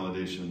remote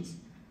validations.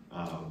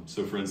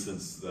 So for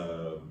instance,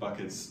 the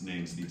buckets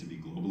names need to be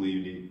globally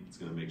unique. It's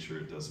going to make sure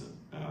it doesn't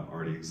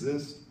already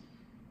exist.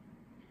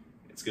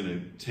 It's going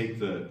to take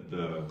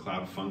the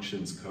Cloud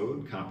Functions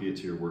code, copy it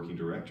to your working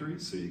directory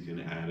so you can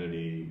add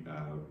any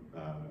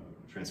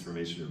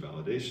transformation or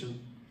validation.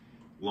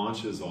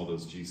 Launches all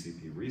those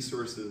GCP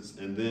resources,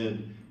 and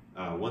then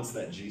once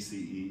that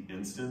GCE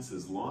instance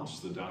is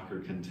launched, the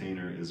Docker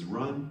container is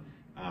run,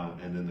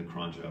 and then the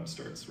cron job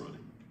starts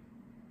running.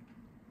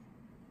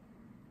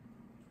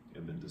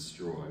 And then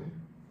destroy.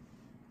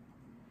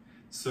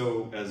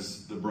 So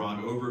as the broad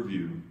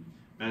overview,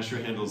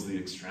 Masher handles the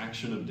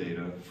extraction of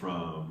data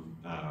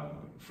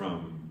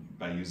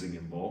by using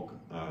in bulk,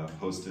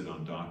 hosted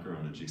on Docker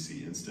on a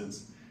GCE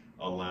instance,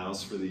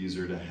 allows for the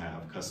user to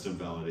have custom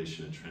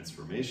validation and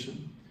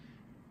transformation,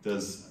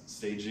 does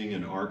staging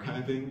and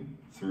archiving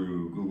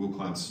through Google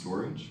Cloud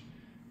Storage,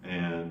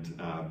 and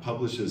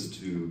publishes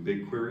to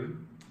BigQuery,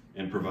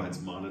 and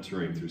provides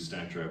monitoring through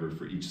Stackdriver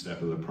for each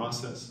step of the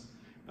process.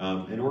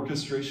 And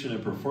orchestration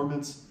and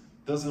performance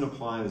doesn't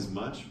apply as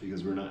much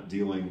because we're not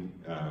dealing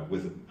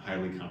with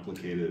highly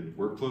complicated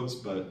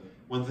workflows, but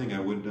one thing I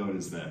would note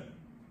is that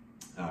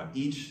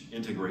each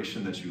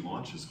integration that you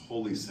launch is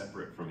wholly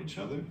separate from each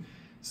other.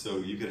 So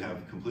you could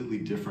have completely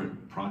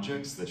different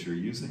projects that you're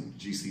using,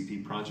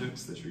 GCP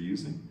projects that you're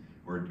using,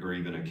 or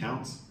even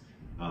accounts,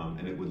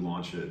 and it would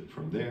launch it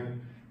from there.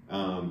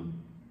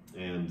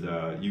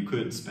 You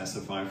could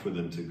specify for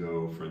them to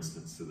go, for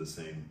instance, to the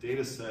same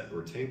data set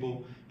or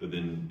table, but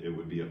then it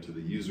would be up to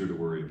the user to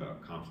worry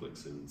about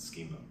conflicts in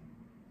schema.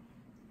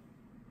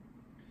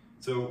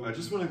 So I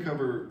just want to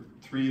cover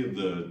 3 of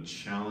the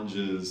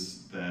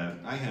challenges that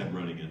I had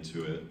running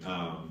into it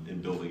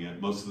in building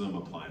it. Most of them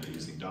apply to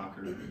using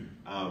Docker.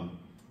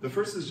 The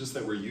first is just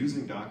that we're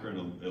using Docker in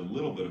a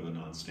little bit of a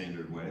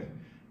non-standard way.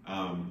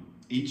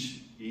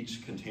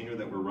 Each container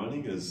that we're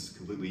running is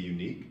completely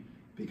unique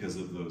because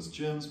of those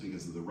gems,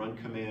 because of the run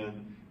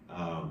command.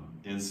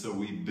 And so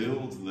we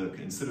build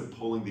instead of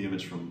pulling the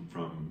image from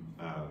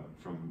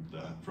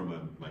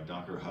a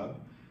Docker hub,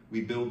 we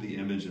build the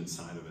image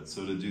inside of it.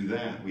 So to do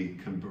that, we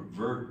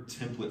convert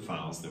template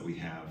files that we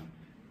have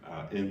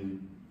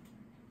in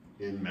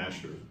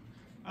Masher,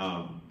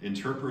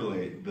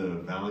 interpolate the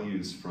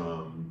values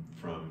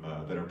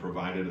that are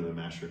provided in the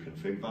Masher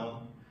config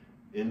file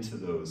into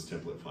those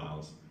template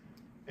files.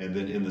 And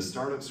then in the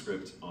startup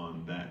script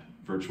on that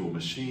virtual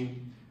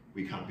machine,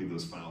 we copy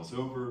those files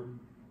over,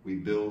 we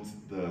build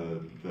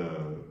the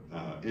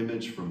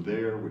image from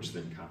there, which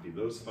then copy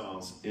those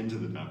files into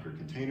the Docker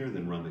container,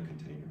 then run the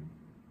container.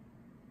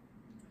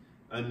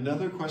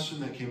 Another question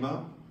that came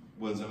up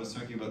was I was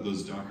talking about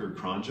those Docker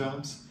cron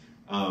jobs.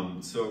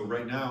 So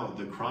right now,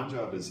 the cron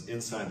job is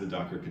inside the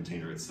Docker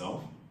container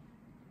itself.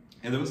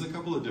 And there was a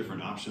couple of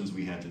different options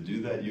we had to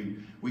do that.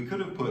 We could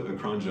have put a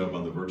cron job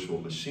on the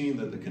virtual machine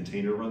that the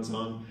container runs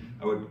on.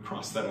 I would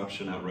cross that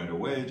option out right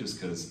away just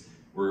because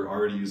we're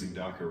already using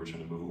Docker. We're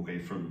trying to move away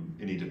from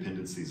any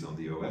dependencies on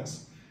the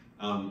OS.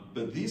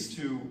 But these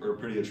 2 are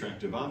pretty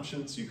attractive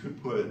options. You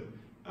could put,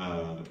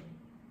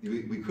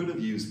 we could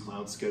have used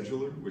Cloud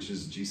Scheduler, which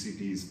is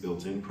GCP's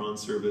built-in cron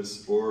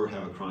service, or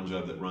have a cron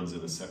job that runs in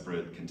a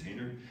separate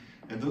container.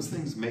 And those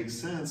things make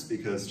sense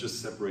because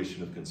just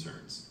separation of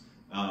concerns.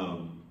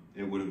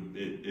 It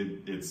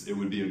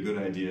would be a good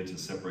idea to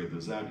separate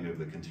those out. You have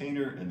the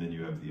container, and then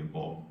you have the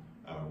Embol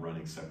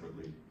running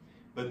separately.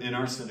 But in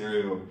our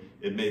scenario,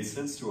 it made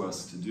sense to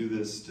us to do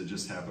this, to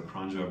just have a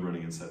cron job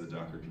running inside the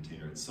Docker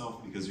container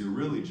itself, because you're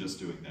really just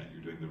doing that.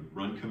 You're doing the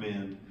run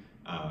command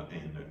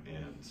and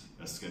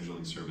a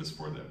scheduling service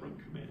for that run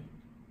command.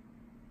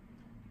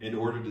 In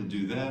order to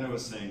do that, I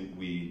was saying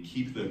we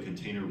keep the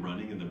container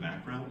running in the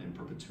background in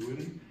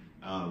perpetuity.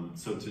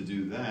 So to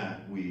do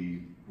that,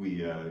 you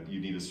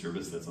need a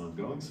service that's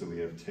ongoing. So we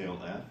have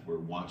tailf. We're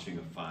watching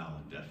a file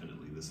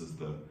indefinitely. This is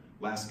the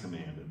last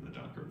command in the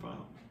Docker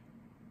file.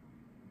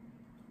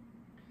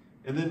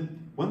 And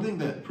then one thing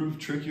that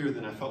proved trickier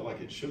than I felt like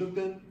it should have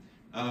been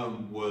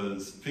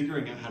was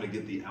figuring out how to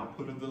get the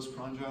output of those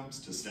cron jobs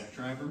to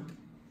Stackdriver.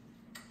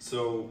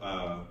 So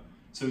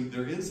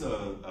there is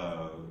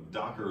a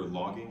Docker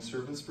logging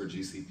service for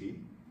GCP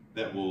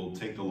that will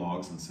take the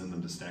logs and send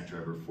them to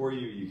Stackdriver for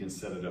you. You can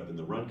set it up in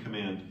the run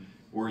command,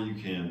 or you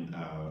can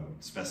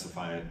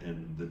specify it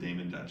in the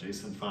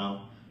daemon.json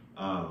file.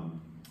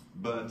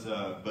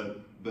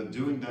 But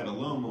doing that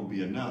alone won't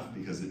be enough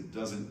because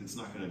it's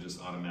not going to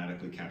just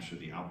automatically capture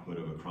the output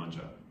of a cron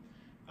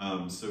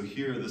job. So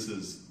here, this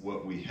is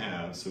what we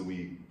have. So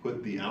we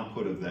put the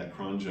output of that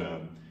cron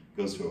job,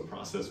 goes to a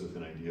process with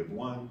an ID of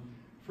 1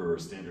 for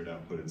standard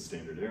output and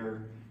standard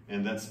error.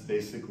 And that's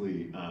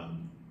basically,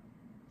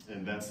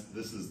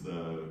 this is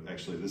the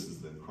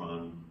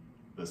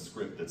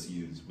script that's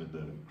used when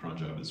the cron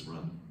job is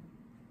run.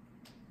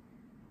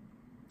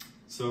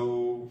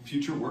 So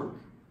future work.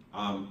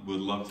 Would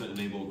love to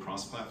enable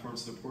cross-platform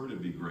support.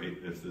 It'd be great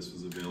if this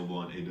was available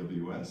on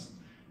AWS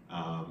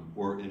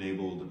or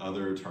enabled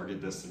other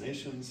target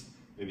destinations.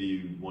 Maybe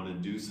you want to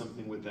do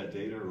something with that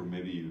data, or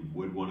maybe you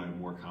would want a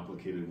more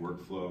complicated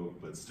workflow,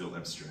 but still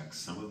abstract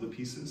some of the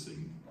pieces. So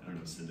you, I don't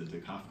know, send it to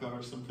Kafka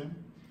or something.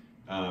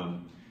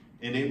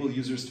 Enable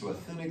users to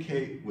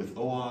authenticate with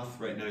OAuth.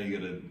 Right now, you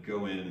got to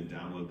go in and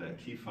download that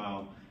key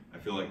file. I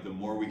feel like the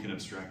more we can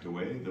abstract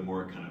away, the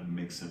more it kind of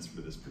makes sense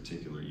for this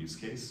particular use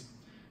case.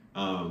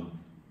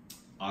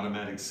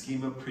 Automatic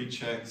schema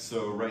pre-check.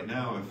 So right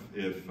now,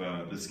 if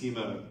the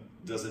schema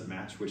doesn't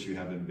match what you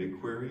have in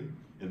BigQuery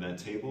in that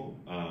table,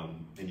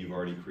 and you've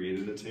already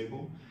created a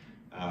table,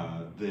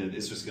 then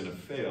it's just going to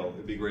fail.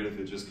 It'd be great if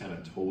it just kind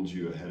of told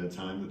you ahead of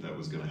time that that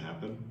was going to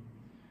happen.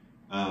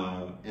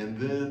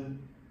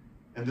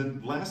 And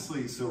then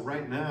lastly, so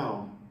right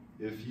now,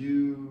 if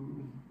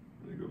you,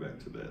 let me go back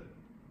to that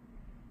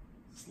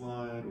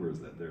slide. Where is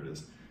that? There it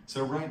is.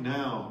 So right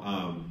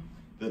now,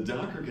 The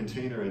Docker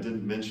container I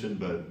didn't mention,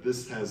 but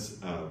this has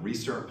a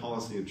restart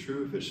policy of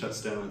true. If it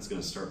shuts down, it's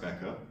going to start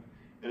back up.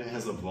 And it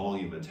has a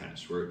volume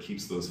attached where it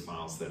keeps those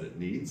files that it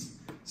needs.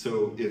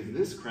 So if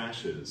this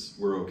crashes,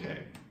 we're okay.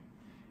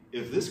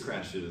 If this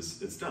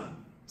crashes, it's done.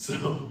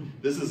 So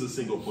this is a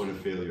single point of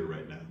failure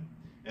right now.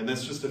 And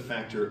that's just a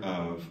factor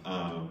of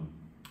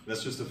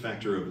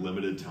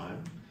limited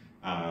time.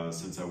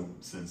 Since I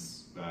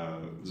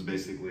was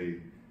basically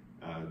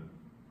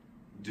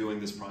doing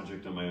this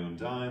project on my own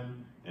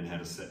dime and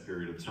had a set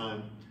period of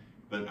time.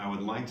 But I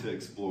would like to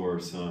explore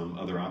some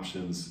other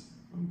options,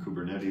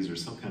 Kubernetes or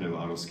some kind of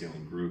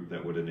auto-scaling group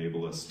that would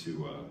enable us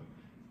to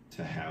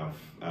have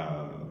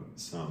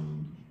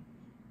some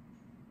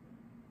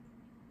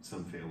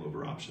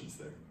failover options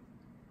there.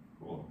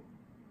 Cool.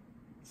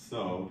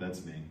 So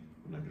that's me.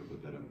 I'm not going to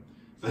put that up.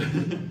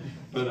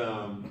 But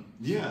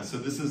yeah, so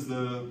this is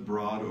the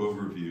broad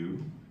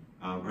overview.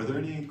 Are there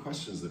any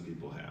questions that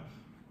people have?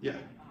 Yeah.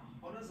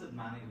 How does it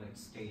manage like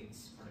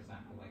states, for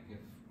example? Like if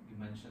you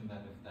mentioned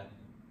that if that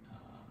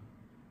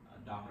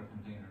Docker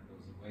container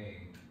goes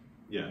away,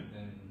 Yeah.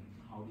 then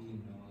how do you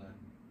know that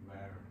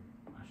where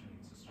Masher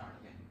needs to start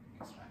again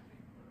extracting?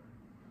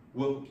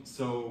 Well,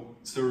 so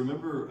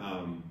remember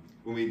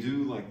when we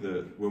do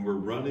when we're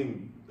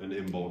running an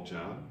in bulk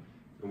job,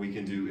 and we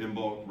can do in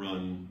bulk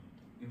run.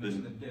 You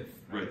mentioned the diff,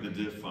 right? The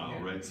diff file,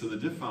 yeah. Right? So the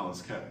diff file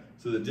is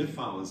kept. So the diff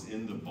file is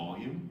in the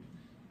volume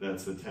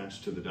that's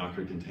attached to the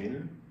Docker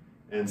container,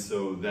 and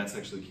so that's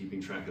actually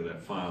keeping track of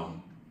that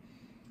file.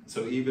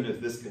 So even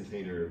if this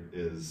container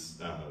is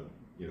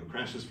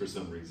crashes for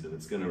some reason,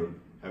 it's going to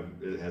have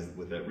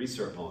with that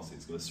restart policy,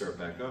 it's going to start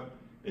back up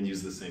and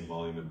use the same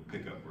volume and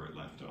pick up where it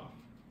left off.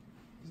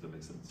 Does that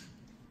make sense?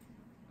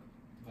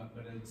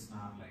 But it's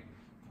not like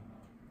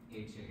HA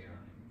or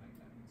anything like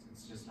that.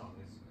 It's just always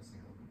a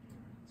single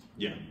container.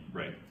 Yeah.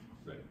 Right.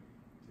 Yeah.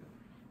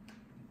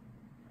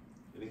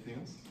 Anything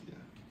else? Yeah.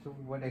 So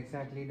what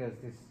exactly does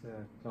this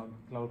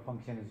cloud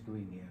function is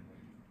doing here?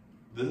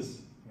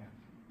 This? Yeah.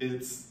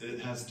 It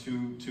has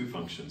two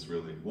functions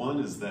really. One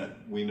is that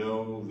we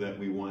know that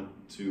we want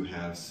to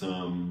have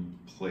some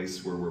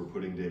place where we're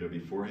putting data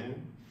beforehand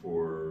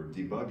for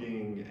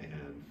debugging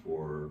and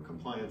for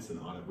compliance and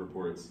audit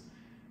reports.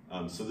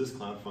 So this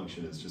cloud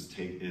function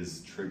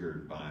is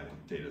triggered by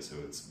data. So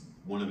it's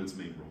one of its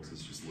main roles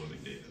is just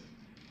loading data.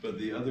 But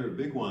the other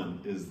big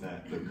one is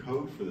that the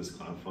code for this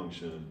cloud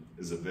function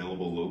is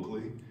available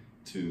locally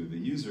to the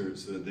user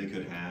so that they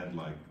could add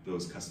like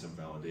those custom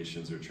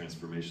validations or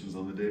transformations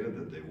on the data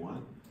that they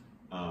want.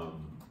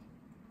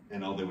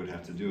 And all they would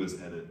have to do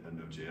is edit a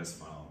Node.js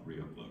file,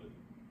 re-upload it.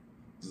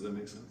 Does that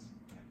make sense?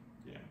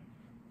 Yeah.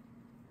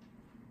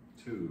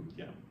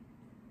 Yeah.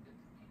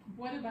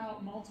 What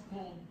about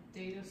multiple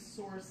data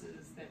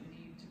sources that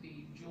need to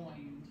be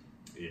joined?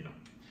 Yeah.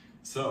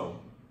 So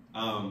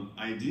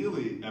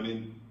ideally,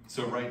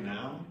 so right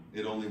now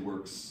it only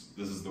works,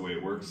 this is the way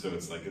it works, so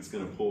it's like it's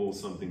going to pull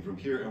something from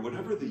here, and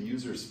whatever the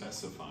user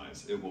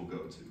specifies, it will go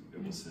to,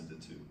 it will send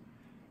it to.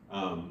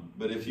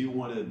 But if you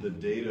wanted the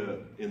data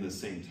in the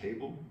same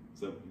table,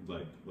 is that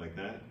like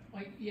that?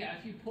 Like, yeah,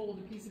 if you pulled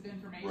a piece of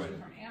information Right.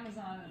 from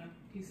Amazon and a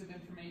piece of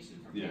information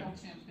from Yeah.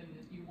 MailChimp, and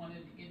you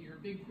wanted in your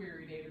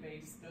BigQuery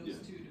database those Yeah.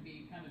 two to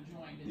be kind of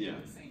joined into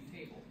Yeah. the same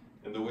table.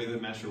 And the way that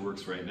Masher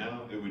works right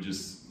now, it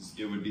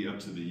would be up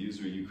to the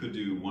user. You could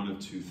do one of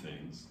two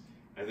things.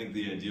 I think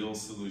the ideal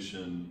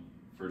solution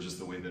for just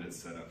the way that it's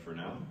set up for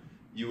now,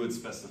 you would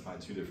specify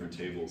two different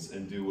tables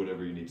and do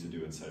whatever you need to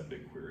do inside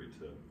BigQuery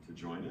to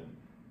join it.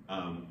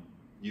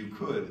 You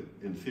could,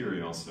 in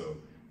theory also,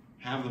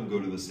 have them go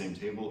to the same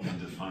table and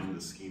define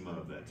the schema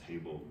of that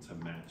table to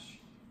match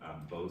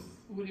both.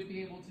 Would it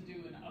be able to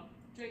do an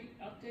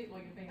update,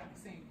 like if they have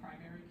the same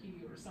primary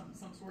key or some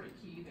sort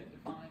of key that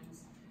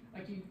defines,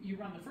 like you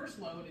run the first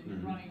load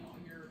and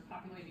you're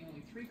populating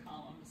only 3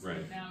 columns,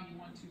 Right. but now you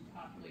want to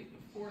populate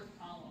the 4th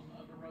column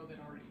of a row that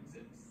already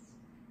exists.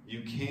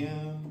 You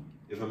can,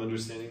 if I'm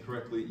understanding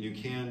correctly, you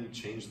can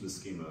change the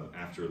schema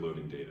after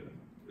loading data.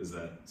 Is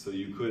that, so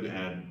you could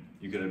add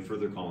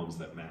further columns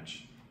that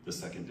match the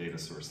second data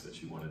source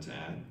that you wanted to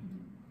add.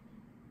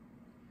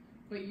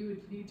 But you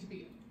would need to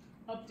be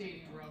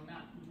updating a row,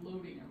 not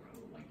loading a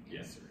row, like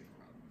Yes. inserting a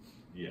row.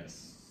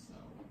 Yes. So,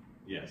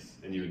 Yes,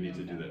 and you would need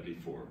to do that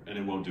before, and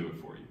it won't do it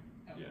for you.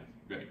 okay.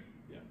 Yeah, right,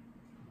 yeah.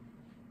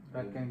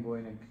 That can go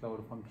in a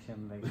cloud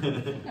function like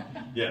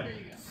Yeah, There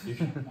you go. you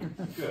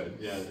can, good,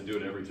 yeah, and do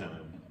it every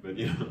time, but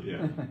yeah.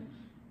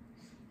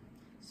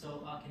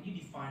 So can you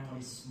define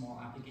what is small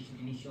application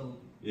initial?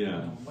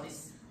 Yeah. What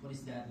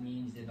is that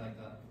mean? Is it like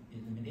a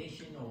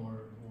implementation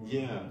or?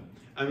 Yeah,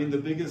 the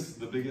biggest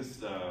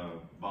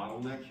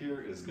bottleneck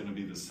here is going to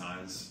be the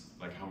size,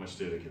 like how much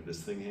data can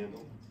this thing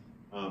handle?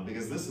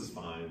 Because this is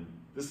fine,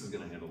 this is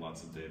going to handle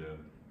lots of data.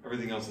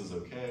 Everything else is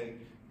okay,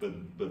 but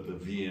the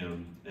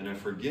VM, and I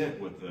forget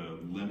what the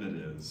limit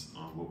is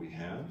on what we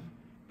have,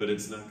 but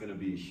it's not going to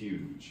be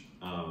huge,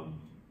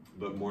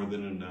 but more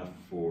than enough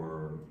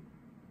for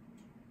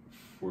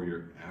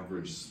your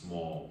average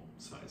small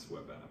size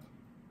web app.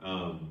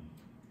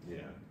 Yeah,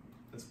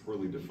 that's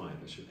poorly defined.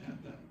 I should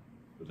add that.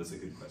 But that's a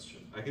good question.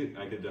 I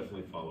could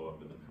definitely follow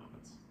up in the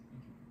comments.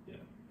 Yeah.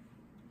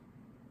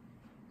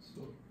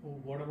 So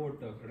what about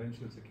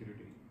credential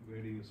security?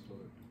 Where do you store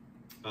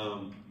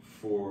it?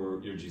 For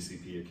your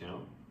GCP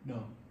account?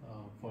 No,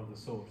 for the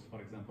source, for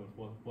example,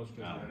 for Postgres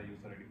data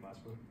user ID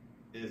password.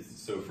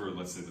 So for,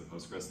 let's say, the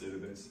Postgres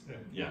database? Right.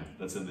 Yeah,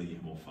 that's in the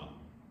YAML file.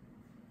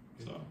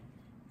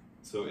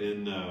 So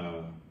in,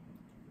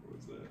 what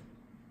was that?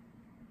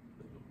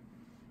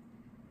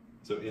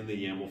 So in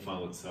the YAML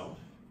file itself,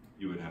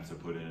 you would have to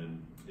put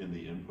in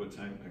the input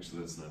type. Actually,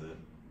 that's not it.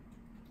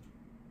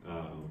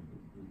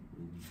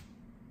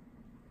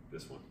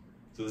 This one.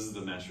 So this is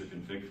the master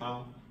config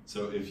file.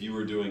 So if you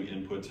were doing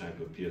input type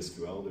of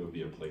PSQL, there would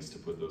be a place to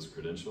put those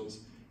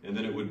credentials, and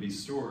then it would be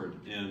stored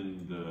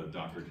in the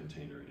Docker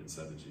container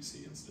inside the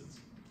GC instance.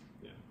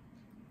 Yeah.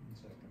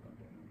 Inside the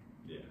container.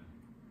 Yeah.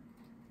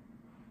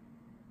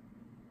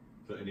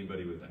 So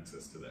anybody with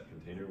access to that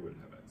container would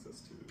have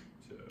access to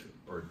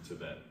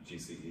that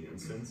GCE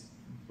instance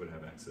would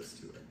have access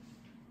to it.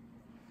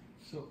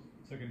 So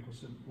second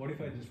question, what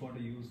if I just want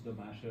to use the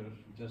masher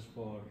just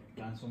for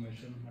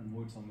transformation and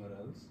move it somewhere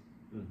else?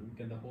 Mm-hmm.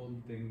 Can the whole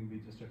thing be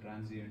just a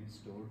transient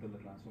store till the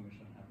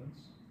transformation happens?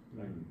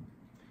 Right.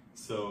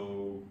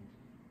 So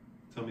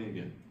tell me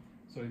again.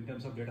 So in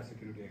terms of data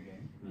security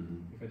again,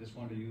 if I just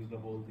want to use the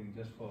whole thing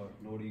just for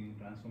loading,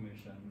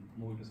 transformation,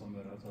 move it to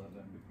somewhere else other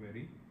than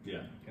BigQuery,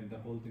 Yeah. can the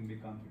whole thing be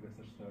configured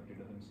such that it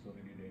doesn't store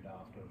any data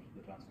after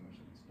the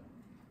transformation is done?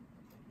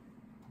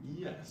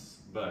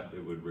 Yes, but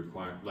it would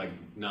require, like,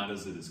 not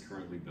as it is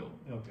currently built.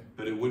 Okay.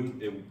 But it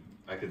wouldn't.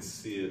 I could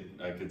see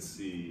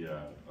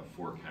a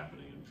fork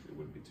happening, and it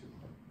wouldn't be too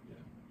hard. Yeah.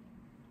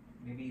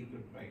 Maybe you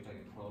could write like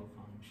a cloud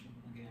function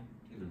again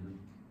to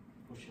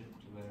push it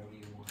to wherever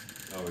you want.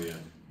 Oh yeah.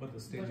 But the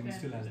But staging then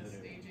still has the the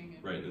data. staging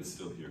and Right, it's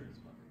still here. those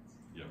buckets.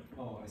 Yep.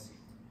 Oh, I see.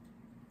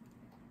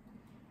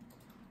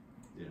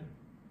 Yeah.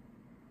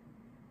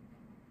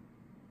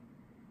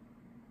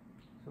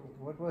 So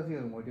what was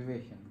your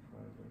motivation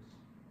for this?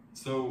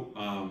 So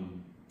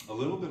a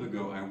little bit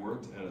ago, I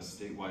worked at a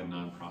statewide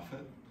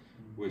nonprofit,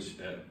 which,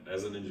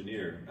 as an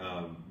engineer,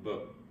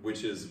 but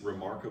which is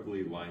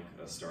remarkably like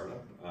a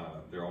startup.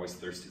 They're always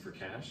thirsty for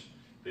cash.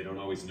 They don't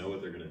always know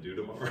what they're going to do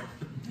tomorrow,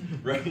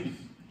 right?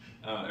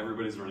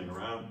 Everybody's running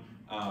around,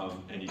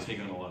 and you take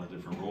on a lot of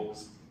different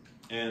roles.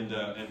 And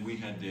we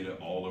had data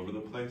all over the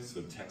place.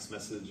 So text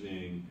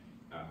messaging,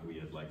 we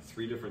had like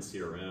 3 different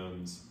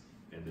CRMs,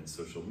 and then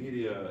social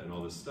media and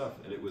all this stuff.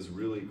 And it was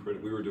really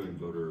critical. We were doing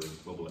voter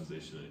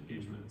mobilization and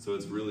engagement. So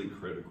it's really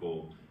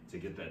critical to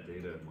get that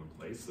data in one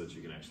place so that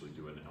you can actually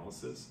do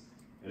analysis.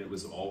 And it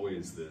was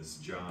always this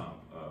job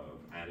of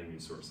adding new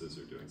sources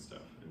or doing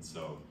stuff. And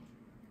so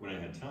when I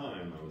had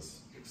time, I was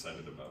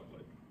excited about,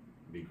 like,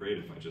 it'd be great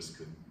if I just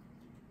could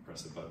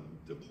press a button,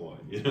 deploy,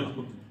 you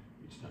know,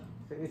 each time.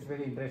 So it's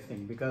very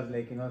interesting because,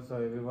 like, so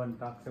everyone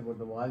talks about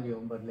the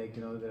volume, but, like,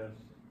 there are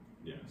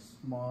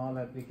small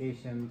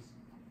applications,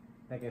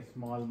 like a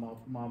small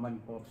mom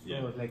and pop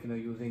stores, like,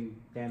 using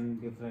 10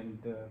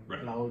 different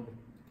cloud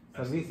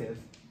services.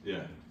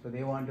 Yeah. So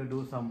they want to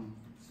do some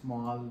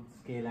small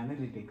scale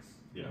analytics.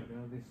 Yeah.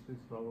 Like, this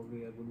is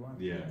probably a good one.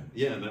 Yeah.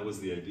 Yeah, and that was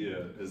the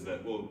idea, is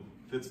that, well,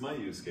 fits my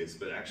use case,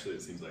 but actually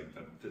it seems like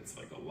that fits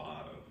like a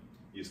lot of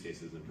use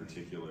cases in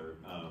particular.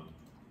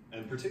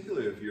 And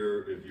particularly if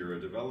you're a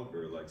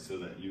developer, like, so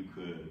that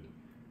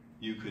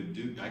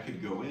I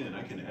could go in,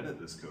 I can edit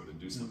this code and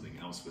do something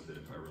else with it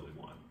if I really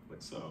want,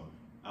 like so.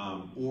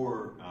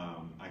 Or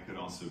I could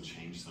also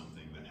change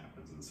something that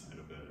happens inside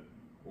of it,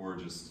 or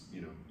just,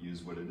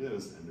 use what it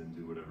is and then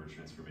do whatever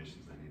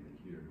transformations I need to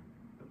hear.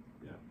 But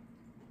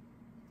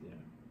yeah.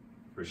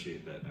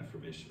 Appreciate that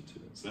affirmation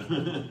too. So,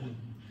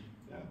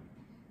 yeah.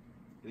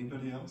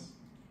 Anybody else?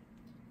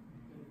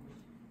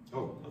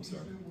 Oh, I'm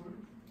sorry. Is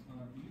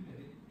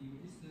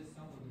there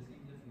some of the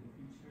things that in the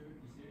future,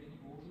 is there any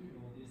order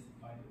or this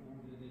by the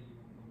order that you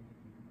want?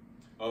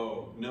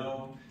 Oh,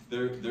 no,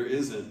 there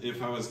isn't.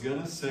 If I was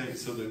gonna say,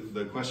 so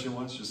the question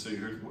was, just so you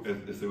heard,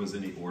 if there was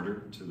any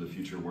order to the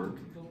future work.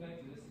 Go back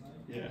to this slide.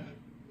 Yeah.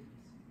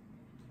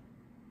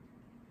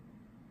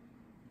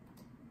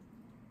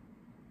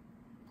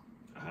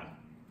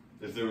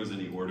 If there was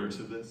any order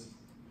to this.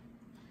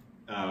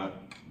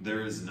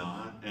 There is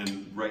not,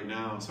 and right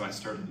now, so I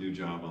start a new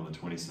job on the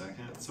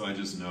 22nd, so I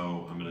just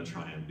know I'm gonna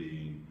try and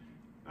be,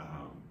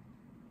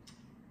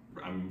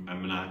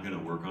 I'm not gonna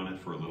work on it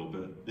for a little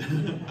bit,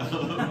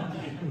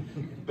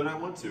 but I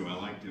want to, I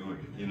like doing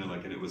it,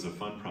 and it was a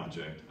fun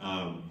project.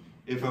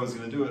 If I was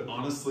gonna do it,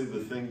 honestly, the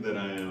thing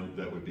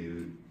that would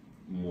be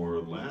more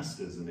or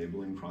less is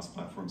enabling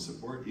cross-platform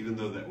support, even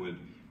though that would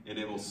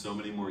enable so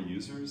many more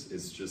users,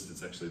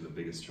 it's actually the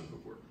biggest chunk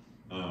of work.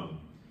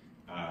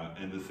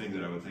 And the thing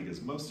that I would think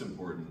is most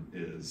important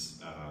is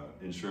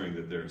ensuring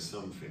that there's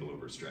some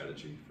failover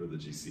strategy for the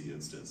GC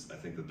instance. I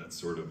think that that's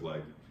sort of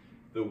like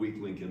the weak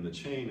link in the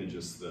chain and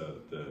just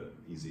the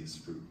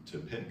easiest fruit to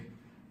pick.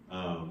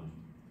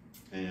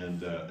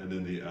 And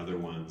then the other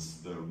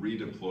ones, the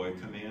redeploy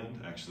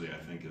command, actually I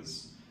think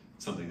is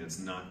something that's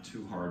not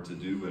too hard to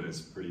do, but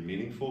is pretty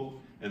meaningful.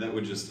 And that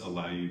would just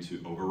allow you to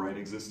overwrite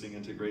existing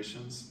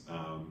integrations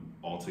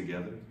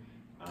altogether.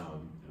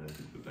 And I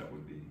think that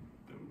would be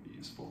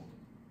useful.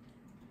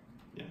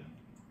 Yeah.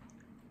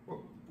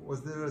 Well,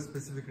 was there a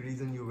specific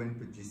reason you went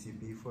with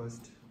GCP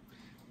first?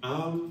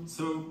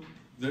 So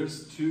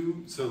there's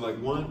two. So like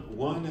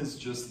one is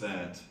just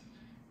that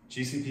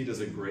GCP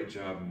does a great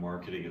job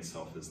marketing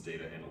itself as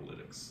data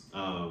analytics.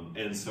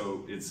 And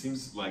so it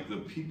seems like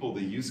the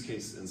use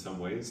case in some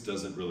ways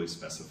doesn't really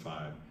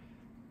specify.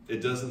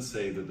 It doesn't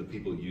say that the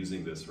people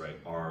using this, right,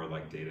 are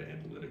like data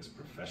analytics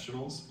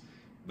professionals,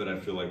 but I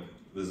feel like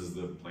this is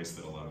the place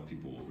that a lot of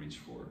people will reach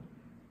for.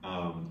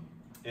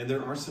 And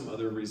there are some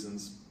other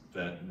reasons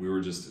that we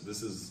were just,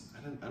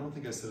 I don't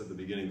think I said at the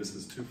beginning, this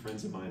is two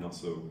friends of mine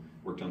also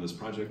worked on this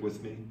project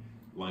with me,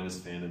 Linus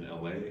Fan in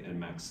LA and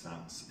Matt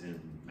Stocks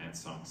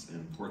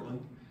in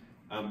Portland.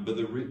 But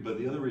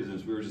the other reason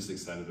is we were just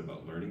excited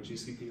about learning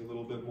GCP a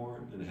little bit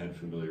more and had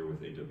familiar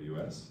with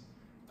AWS.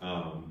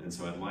 And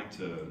so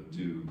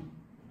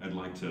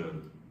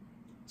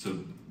so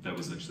that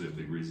was actually a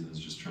big reason, is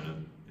just trying to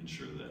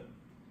ensure that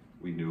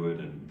we knew it,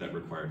 and that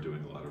required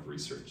doing a lot of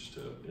research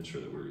to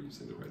ensure that we were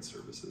using the right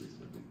services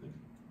and everything.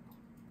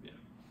 Yeah.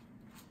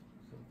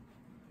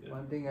 So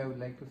one thing I would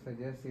like to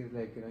suggest is,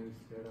 like,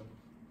 instead of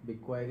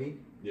BigQuery,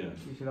 yeah,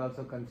 you should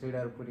also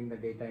consider putting the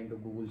data into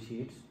Google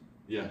Sheets.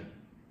 Yeah.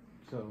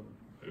 So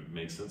it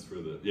makes sense for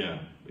the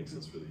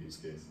use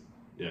case.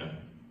 Yeah.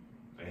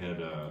 I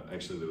had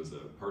actually there was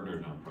a partner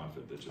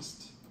nonprofit that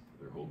just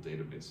their whole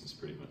database was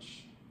pretty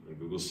much on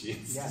Google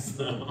Sheets. Yeah.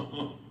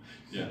 So,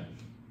 yeah.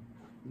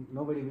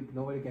 Nobody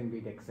can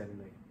beat Excel,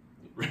 like.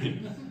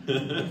 Right.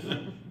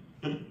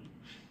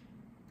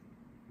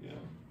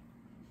 Yeah.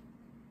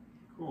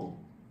 Cool.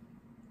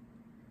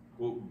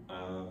 Well,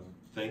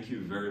 thank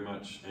you very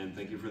much, and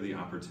thank you for the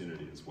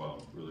opportunity as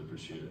well. Really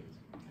appreciate it.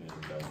 And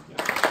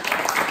yeah.